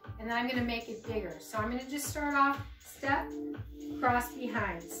 And then I'm gonna make it bigger. So I'm gonna just start off, step, cross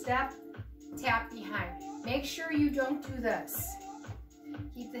behind, step, tap behind. Make sure you don't do this.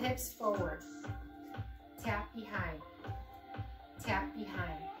 Keep the hips forward. Tap behind, tap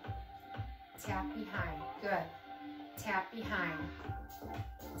behind, tap behind. Good. Tap behind,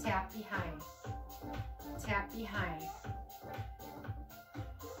 tap behind, tap behind.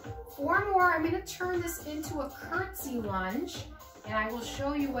 4 more. I'm going to turn this into a curtsy lunge, and I will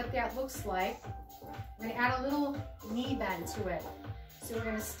show you what that looks like. I'm going to add a little knee bend to it. So we're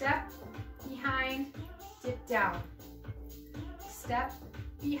going to step behind, dip down. Step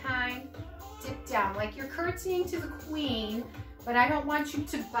behind, dip down, like you're curtsying to the queen, but I don't want you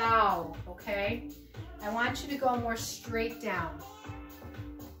to bow, okay? I want you to go more straight down.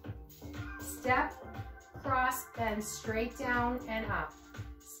 Step, cross, bend, straight down and up.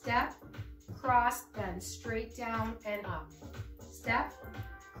 Step, cross, bend, straight down and up. Step,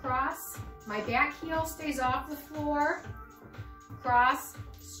 cross, my back heel stays off the floor. Cross,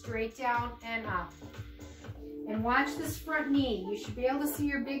 straight down and up. And watch this front knee. You should be able to see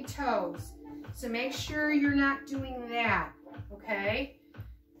your big toes. So make sure you're not doing that, okay?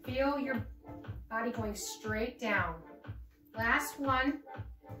 Feel your body going straight down. Last one,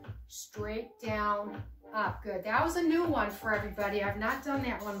 straight down, up. Good. That was a new one for everybody. I've not done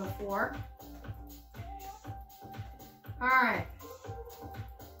that one before. All right.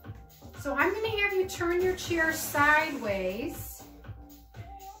 So I'm going to have you turn your chair sideways.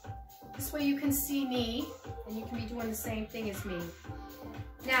 This way you can see me, and you can be doing the same thing as me.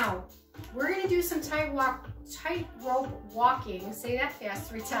 Now, we're going to do some tightrope walking. Say that fast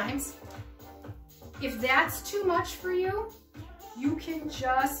 3 times. If that's too much for you, you can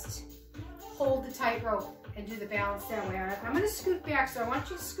just hold the tightrope and do the balance that way. I'm going to scoot back, so I want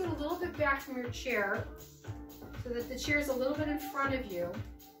you to scoot a little bit back from your chair so that the chair is a little bit in front of you.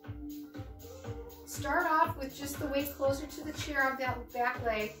 Start off with just the weight closer to the chair of that back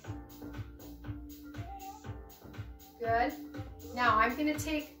leg. Good. Now I'm going to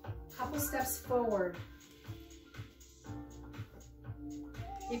take a couple steps forward.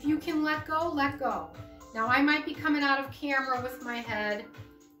 If you can let go, let go. Now I might be coming out of camera with my head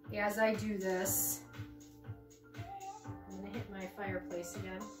as I do this. I'm going to hit my fireplace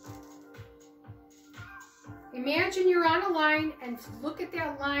again. Imagine you're on a line and look at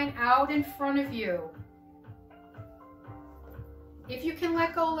that line out in front of you. If you can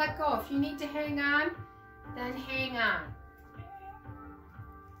let go, let go. If you need to hang on, then hang on.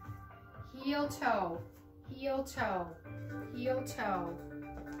 Heel, toe, heel, toe, heel, toe.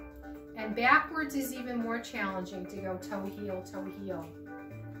 And backwards is even more challenging to go toe, heel, toe, heel.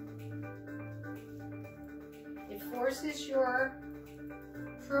 It forces your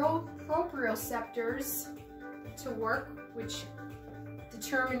proprioceptors to work, which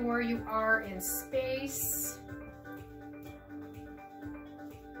determine where you are in space.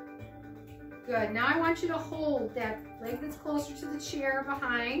 Good. Now I want you to hold that leg that's closer to the chair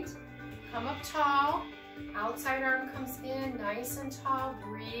behind. Come up tall. Outside arm comes in, nice and tall.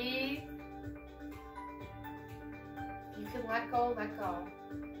 Breathe. If you can let go, let go.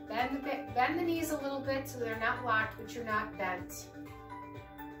 Bend the knees a little bit so they're not locked, but you're not bent.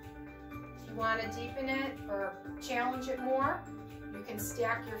 If you want to deepen it or challenge it more, you can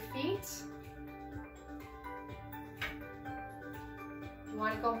stack your feet. If you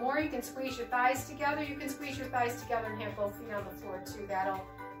want to go more, you can squeeze your thighs together. You can squeeze your thighs together and have both feet on the floor too. That'll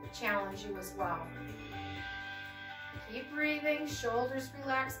challenge you as well. Keep breathing, shoulders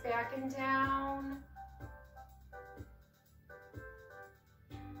relax back and down.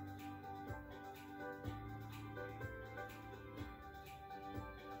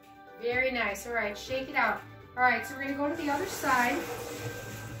 Very nice. All right, shake it out. All right, so we're going to go to the other side.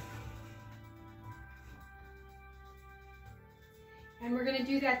 And we're going to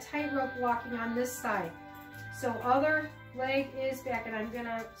do that tightrope walking on this side. So other leg is back, and I'm going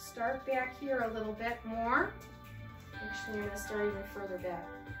to start back here a little bit more. Actually, I'm going to start even further back.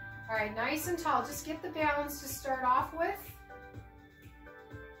 All right, nice and tall. Just get the balance to start off with.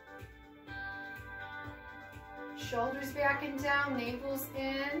 Shoulders back and down, navel's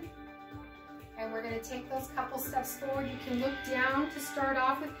in. And we're going to take those couple steps forward. You can look down to start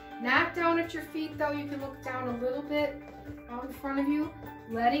off with. Not down at your feet though. You can look down a little bit out in front of you.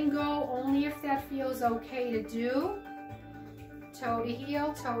 Letting go only if that feels okay to do. Toe to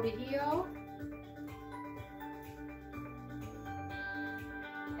heel, toe to heel.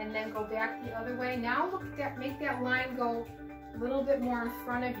 And then go back the other way. Now look at that, make that line go a little bit more in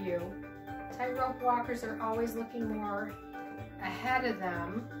front of you. Tightrope walkers are always looking more ahead of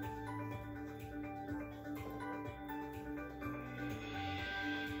them.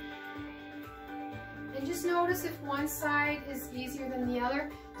 And just notice if one side is easier than the other.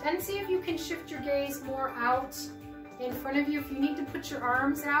 Then see if you can shift your gaze more out in front of you. If you need to put your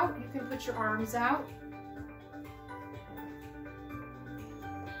arms out, you can put your arms out.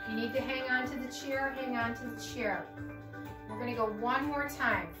 If you need to hang on to the chair, hang on to the chair. We're going to go one more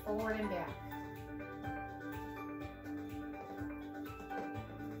time, forward and back.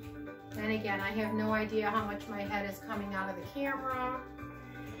 And again, I have no idea how much my head is coming out of the camera.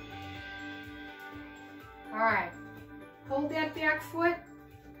 All right, hold that back foot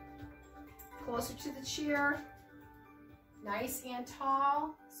closer to the chair. Nice and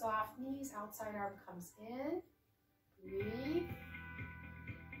tall. Soft knees, outside arm comes in. Breathe.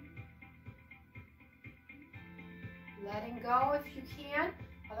 Letting go if you can,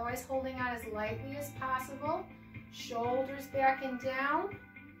 otherwise holding on as lightly as possible. Shoulders back and down.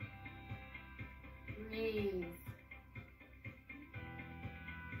 Breathe.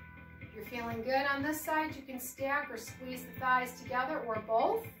 If you're feeling good on this side, you can stack or squeeze the thighs together or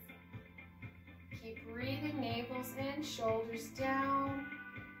both. Keep breathing, navels in, shoulders down.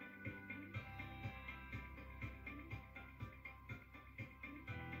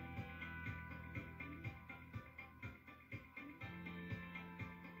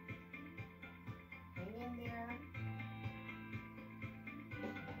 Hang in there.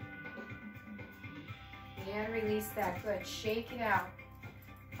 And release that. Good. Shake it out.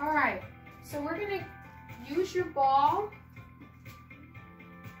 All right. So we're going to use your ball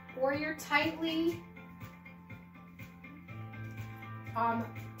or your tightly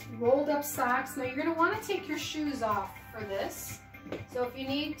rolled up socks. Now you're going to want to take your shoes off for this. So if you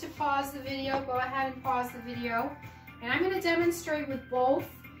need to pause the video, go ahead and pause the video. And I'm going to demonstrate with both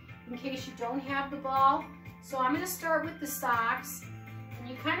in case you don't have the ball. So I'm going to start with the socks. And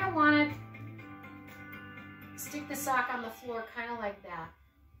you kind of want to stick the sock on the floor kind of like that.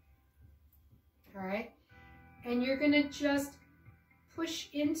 All right. And you're going to just push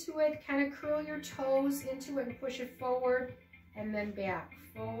into it, kind of curl your toes into it and push it forward and then back,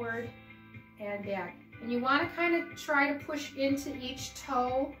 forward and back. And you want to kind of try to push into each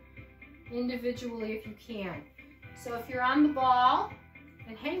toe individually if you can. So if you're on the ball,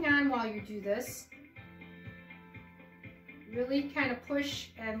 and hang on while you do this, really kind of push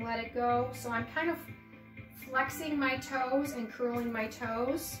and let it go. So I'm kind of flexing my toes and curling my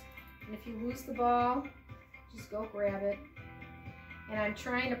toes. And if you lose the ball, just go grab it. And I'm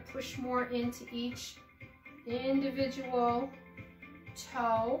trying to push more into each individual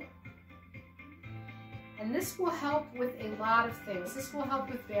toe. And this will help with a lot of things. This will help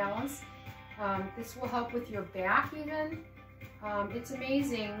with balance. This will help with your back even. It's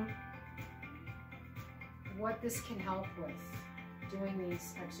amazing what this can help with doing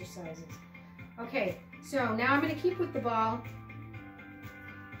these exercises. Okay, so now I'm going to keep with the ball.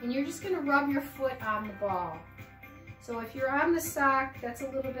 And you're just going to rub your foot on the ball. So if you're on the sock, that's a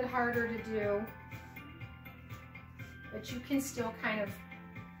little bit harder to do. But you can still kind of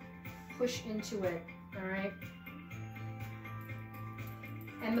push into it, all right?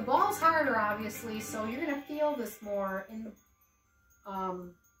 And the ball's harder, obviously, so you're going to feel this more in the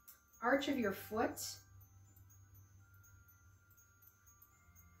arch of your foot. Just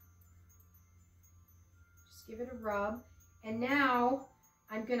give it a rub. And now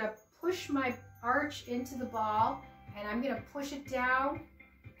I'm going to push my arch into the ball, and I'm going to push it down,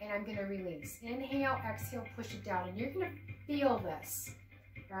 and I'm going to release. Inhale, exhale, push it down. And you're going to feel this,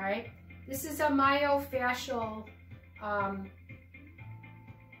 all right? This is a myofascial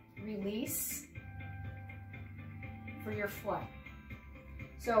release for your foot.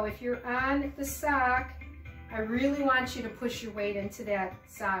 So if you're on the sock, I really want you to push your weight into that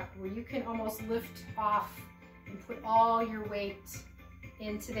sock where you can almost lift off and put all your weight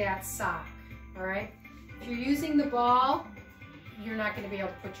into that sock, all right? If you're using the ball, you're not going to be able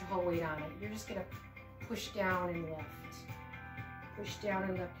to put your whole weight on it. You're just going to push down and lift. Push down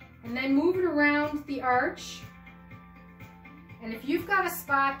and lift. And then move it around the arch. And if you've got a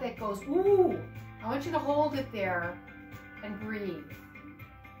spot that goes, ooh, I want you to hold it there and breathe.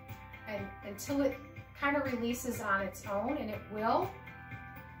 And until it kind of releases on its own, and it will.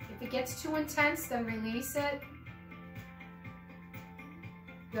 If it gets too intense, then release it.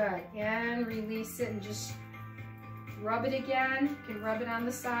 Good, and release it and just rub it again. You can rub it on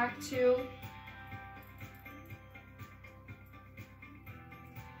the sock too.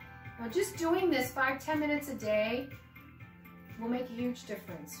 Now just doing this 5-10 minutes a day will make a huge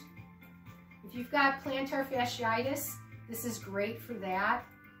difference. If you've got plantar fasciitis, this is great for that.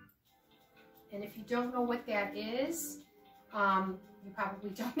 And if you don't know what that is, you probably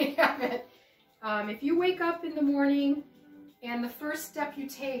don't have it. If you wake up in the morning and the first step you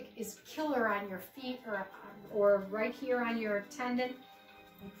take is killer on your feet or right here on your tendon,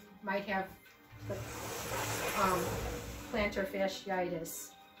 you might have the plantar fasciitis.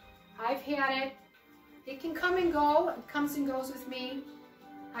 I've had it. It can come and go. It comes and goes with me.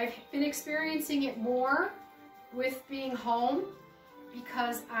 I've been experiencing it more with being home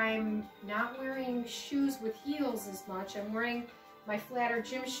because I'm not wearing shoes with heels as much. I'm wearing my flatter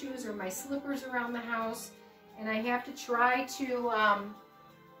gym shoes or my slippers around the house, and I have to try to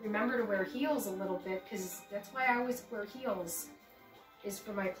remember to wear heels a little bit, because that's why I always wear heels, is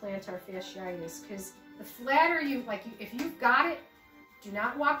for my plantar fasciitis, because The flatter you, if you've got it, do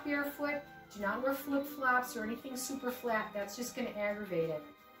not walk barefoot, do not wear flip-flops or anything super flat. That's just going to aggravate it.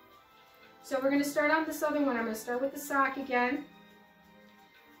 So we're going to start on this other one. I'm going to start with the sock again.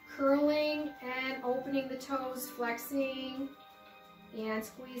 Curling and opening the toes, flexing and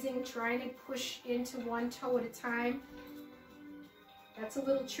squeezing, trying to push into one toe at a time. That's a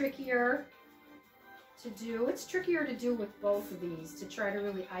little trickier to do. It's trickier to do with both of these, to try to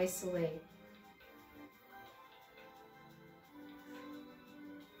really isolate.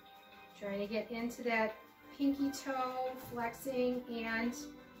 Trying to get into that pinky toe, flexing and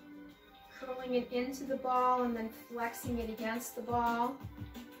curling it into the ball and then flexing it against the ball.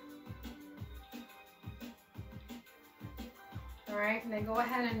 All right, and then go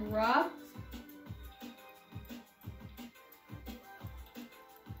ahead and rub.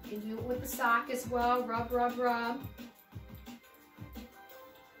 You can do it with the sock as well. Rub, rub, rub.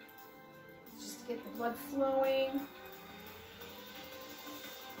 Just to get the blood flowing.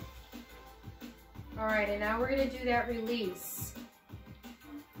 All right, and now we're going to do that release.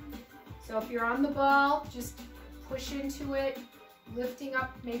 So if you're on the ball, just push into it, lifting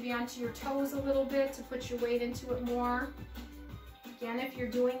up maybe onto your toes a little bit to put your weight into it more. Again, if you're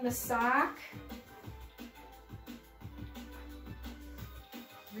doing the sock,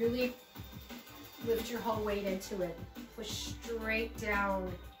 really lift your whole weight into it. Push straight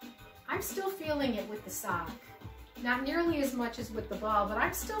down. I'm still feeling it with the sock. Not nearly as much as with the ball, but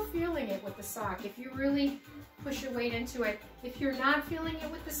I'm still feeling it with the sock. If you really push your weight into it. If you're not feeling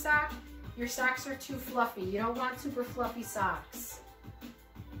it with the sock, your socks are too fluffy. You don't want super fluffy socks.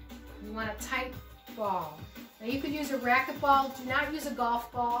 You want a tight ball. Now you could use a racket ball. Do not use a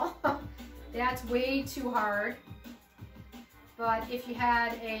golf ball. That's way too hard. But if you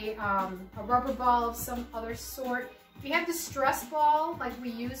had a rubber ball of some other sort, if you have the stress ball like we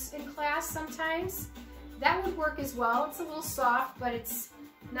use in class sometimes, that would work as well. It's a little soft, but it's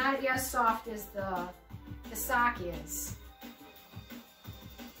not as soft as the sock is.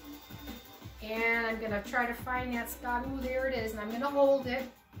 And I'm going to try to find that spot. Ooh, there it is. And I'm going to hold it.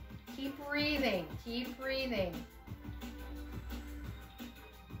 Keep breathing. Keep breathing.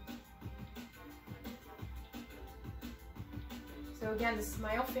 So again, this is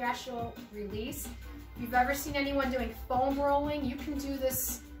myofascial release. If you've ever seen anyone doing foam rolling, you can do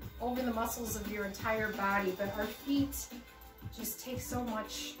this over the muscles of your entire body, but our feet just take so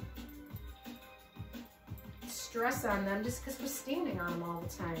much stress on them just because we're standing on them all the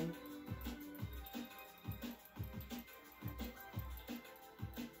time.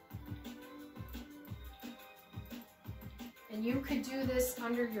 And you could do this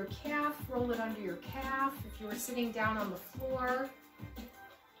under your calf, roll it under your calf. If you were sitting down on the floor,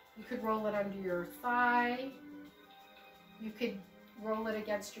 you could roll it under your thigh. You could roll it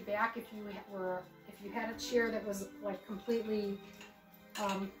against your back if you had a chair that was like completely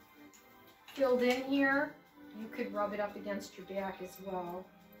filled in here. You could rub it up against your back as well.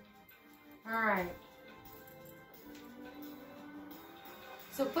 All right.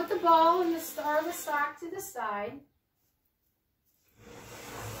 So put the ball and the sock to the side.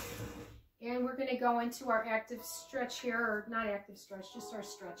 And we're going to go into our active stretch here, or not active stretch, just our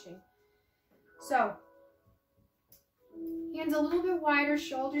stretching. So, hands a little bit wider,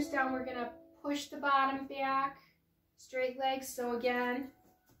 shoulders down. We're going to push the bottom back, straight legs. So again,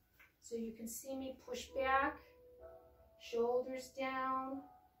 so you can see me push back, shoulders down,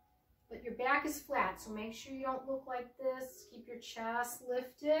 but your back is flat. So make sure you don't look like this. Keep your chest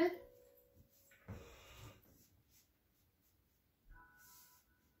lifted.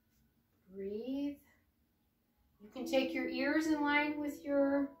 Breathe. You can take your ears in line with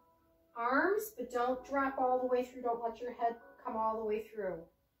your arms, but don't drop all the way through. Don't let your head come all the way through.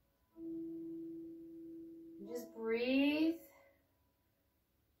 Just breathe.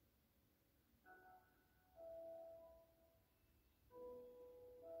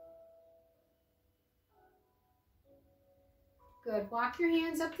 Good. Walk your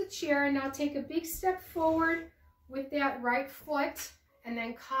hands up the chair and now take a big step forward with that right foot. And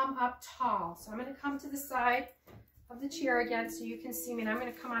then come up tall. So I'm going to come to the side of the chair again so you can see me. And I'm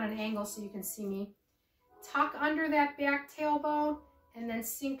going to come on an angle so you can see me. Tuck under that back tailbone and then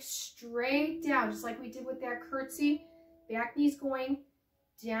sink straight down, just like we did with that curtsy. Back knee's going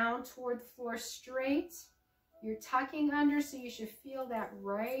down toward the floor straight. You're tucking under, so you should feel that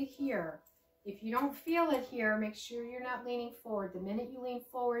right here. If you don't feel it here, make sure you're not leaning forward. The minute you lean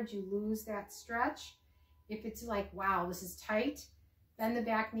forward, you lose that stretch. If it's like, wow, this is tight, bend the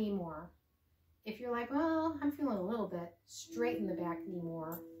back knee more. If you're like, well, I'm feeling a little bit, straighten the back knee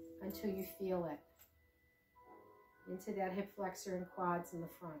more until you feel it. Into that hip flexor and quads in the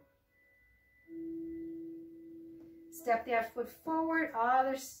front. Step that foot forward,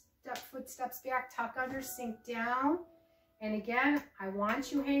 other foot steps back, tuck under, sink down. And again, I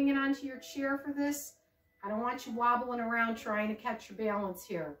want you hanging onto your chair for this. I don't want you wobbling around trying to catch your balance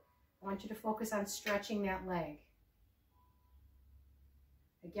here. I want you to focus on stretching that leg.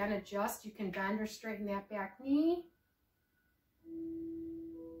 Again, adjust. You can bend or straighten that back knee.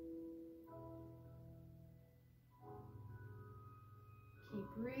 Keep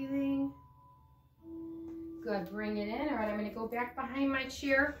breathing. Good, bring it in. All right, I'm going to go back behind my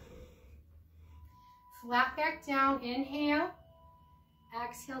chair. Flat back down, inhale.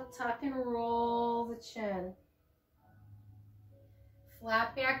 Exhale, tuck and roll the chin.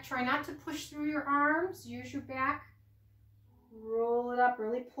 Flat back, try not to push through your arms. Use your back. Roll it up,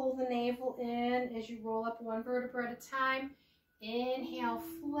 really pull the navel in as you roll up one vertebra at a time. Inhale,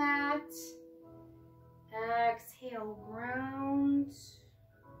 flat. Exhale, round.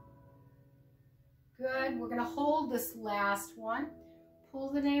 Good, we're gonna hold this last one.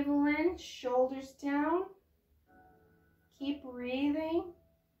 Pull the navel in, shoulders down. Keep breathing.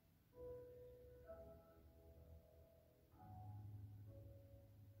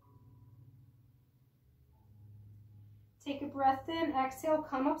 Take a breath in, exhale,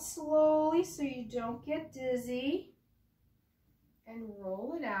 come up slowly so you don't get dizzy. And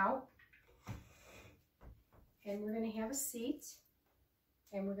roll it out. And we're going to have a seat.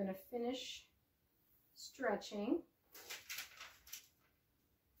 And we're going to finish stretching.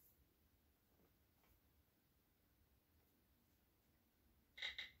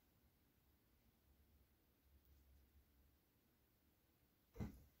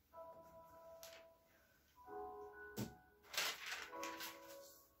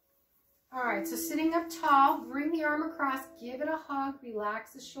 All right, so sitting up tall, bring the arm across, give it a hug,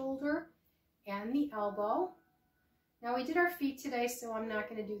 relax the shoulder and the elbow. Now we did our feet today, so I'm not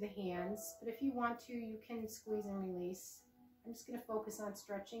going to do the hands, but if you want to, you can squeeze and release. I'm just going to focus on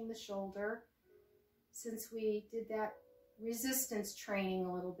stretching the shoulder since we did that resistance training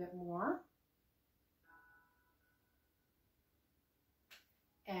a little bit more.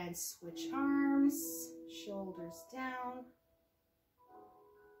 And switch arms, shoulders down.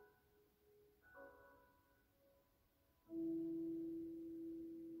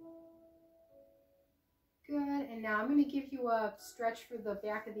 Good, and now I'm going to give you a stretch for the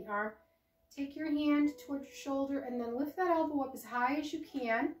back of the arm. Take your hand towards your shoulder and then lift that elbow up as high as you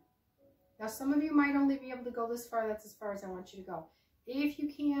can. Now some of you might only be able to go this far, that's as far as I want you to go. If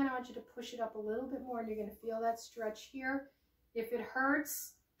you can, I want you to push it up a little bit more and you're going to feel that stretch here. If it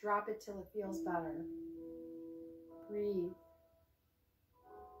hurts, drop it till it feels better. Breathe.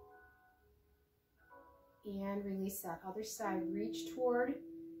 And release that other side. Reach toward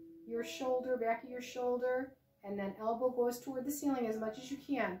your shoulder, back of your shoulder, and then elbow goes toward the ceiling as much as you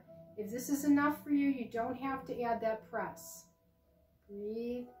can. If this is enough for you, you don't have to add that press.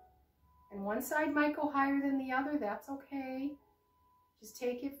 Breathe. And one side might go higher than the other, that's okay. Just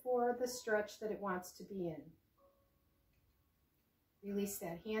take it for the stretch that it wants to be in. Release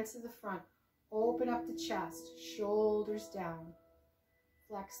that, hands to the front. Open up the chest, shoulders down.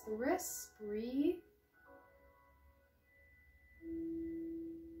 Flex the wrists, breathe.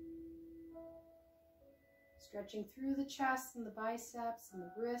 Stretching through the chest and the biceps and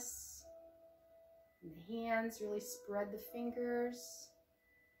the wrists and the hands. Really spread the fingers.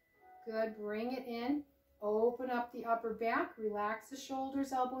 Good. Bring it in. Open up the upper back. Relax the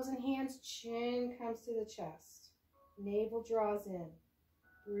shoulders, elbows, and hands. Chin comes to the chest. Navel draws in.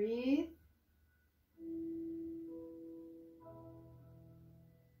 Breathe.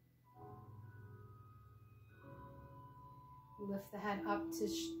 Lift the head up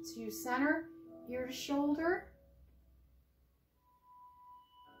to center. Ear to shoulder.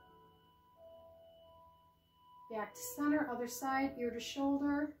 Back to center, other side, ear to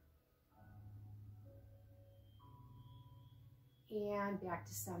shoulder. And back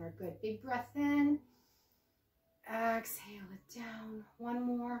to center. Good. Big breath in. Exhale it down. One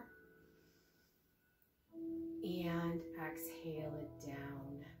more. And exhale it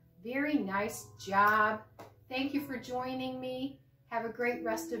down. Very nice job. Thank you for joining me. Have a great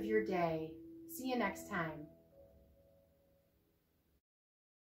rest of your day. See you next time.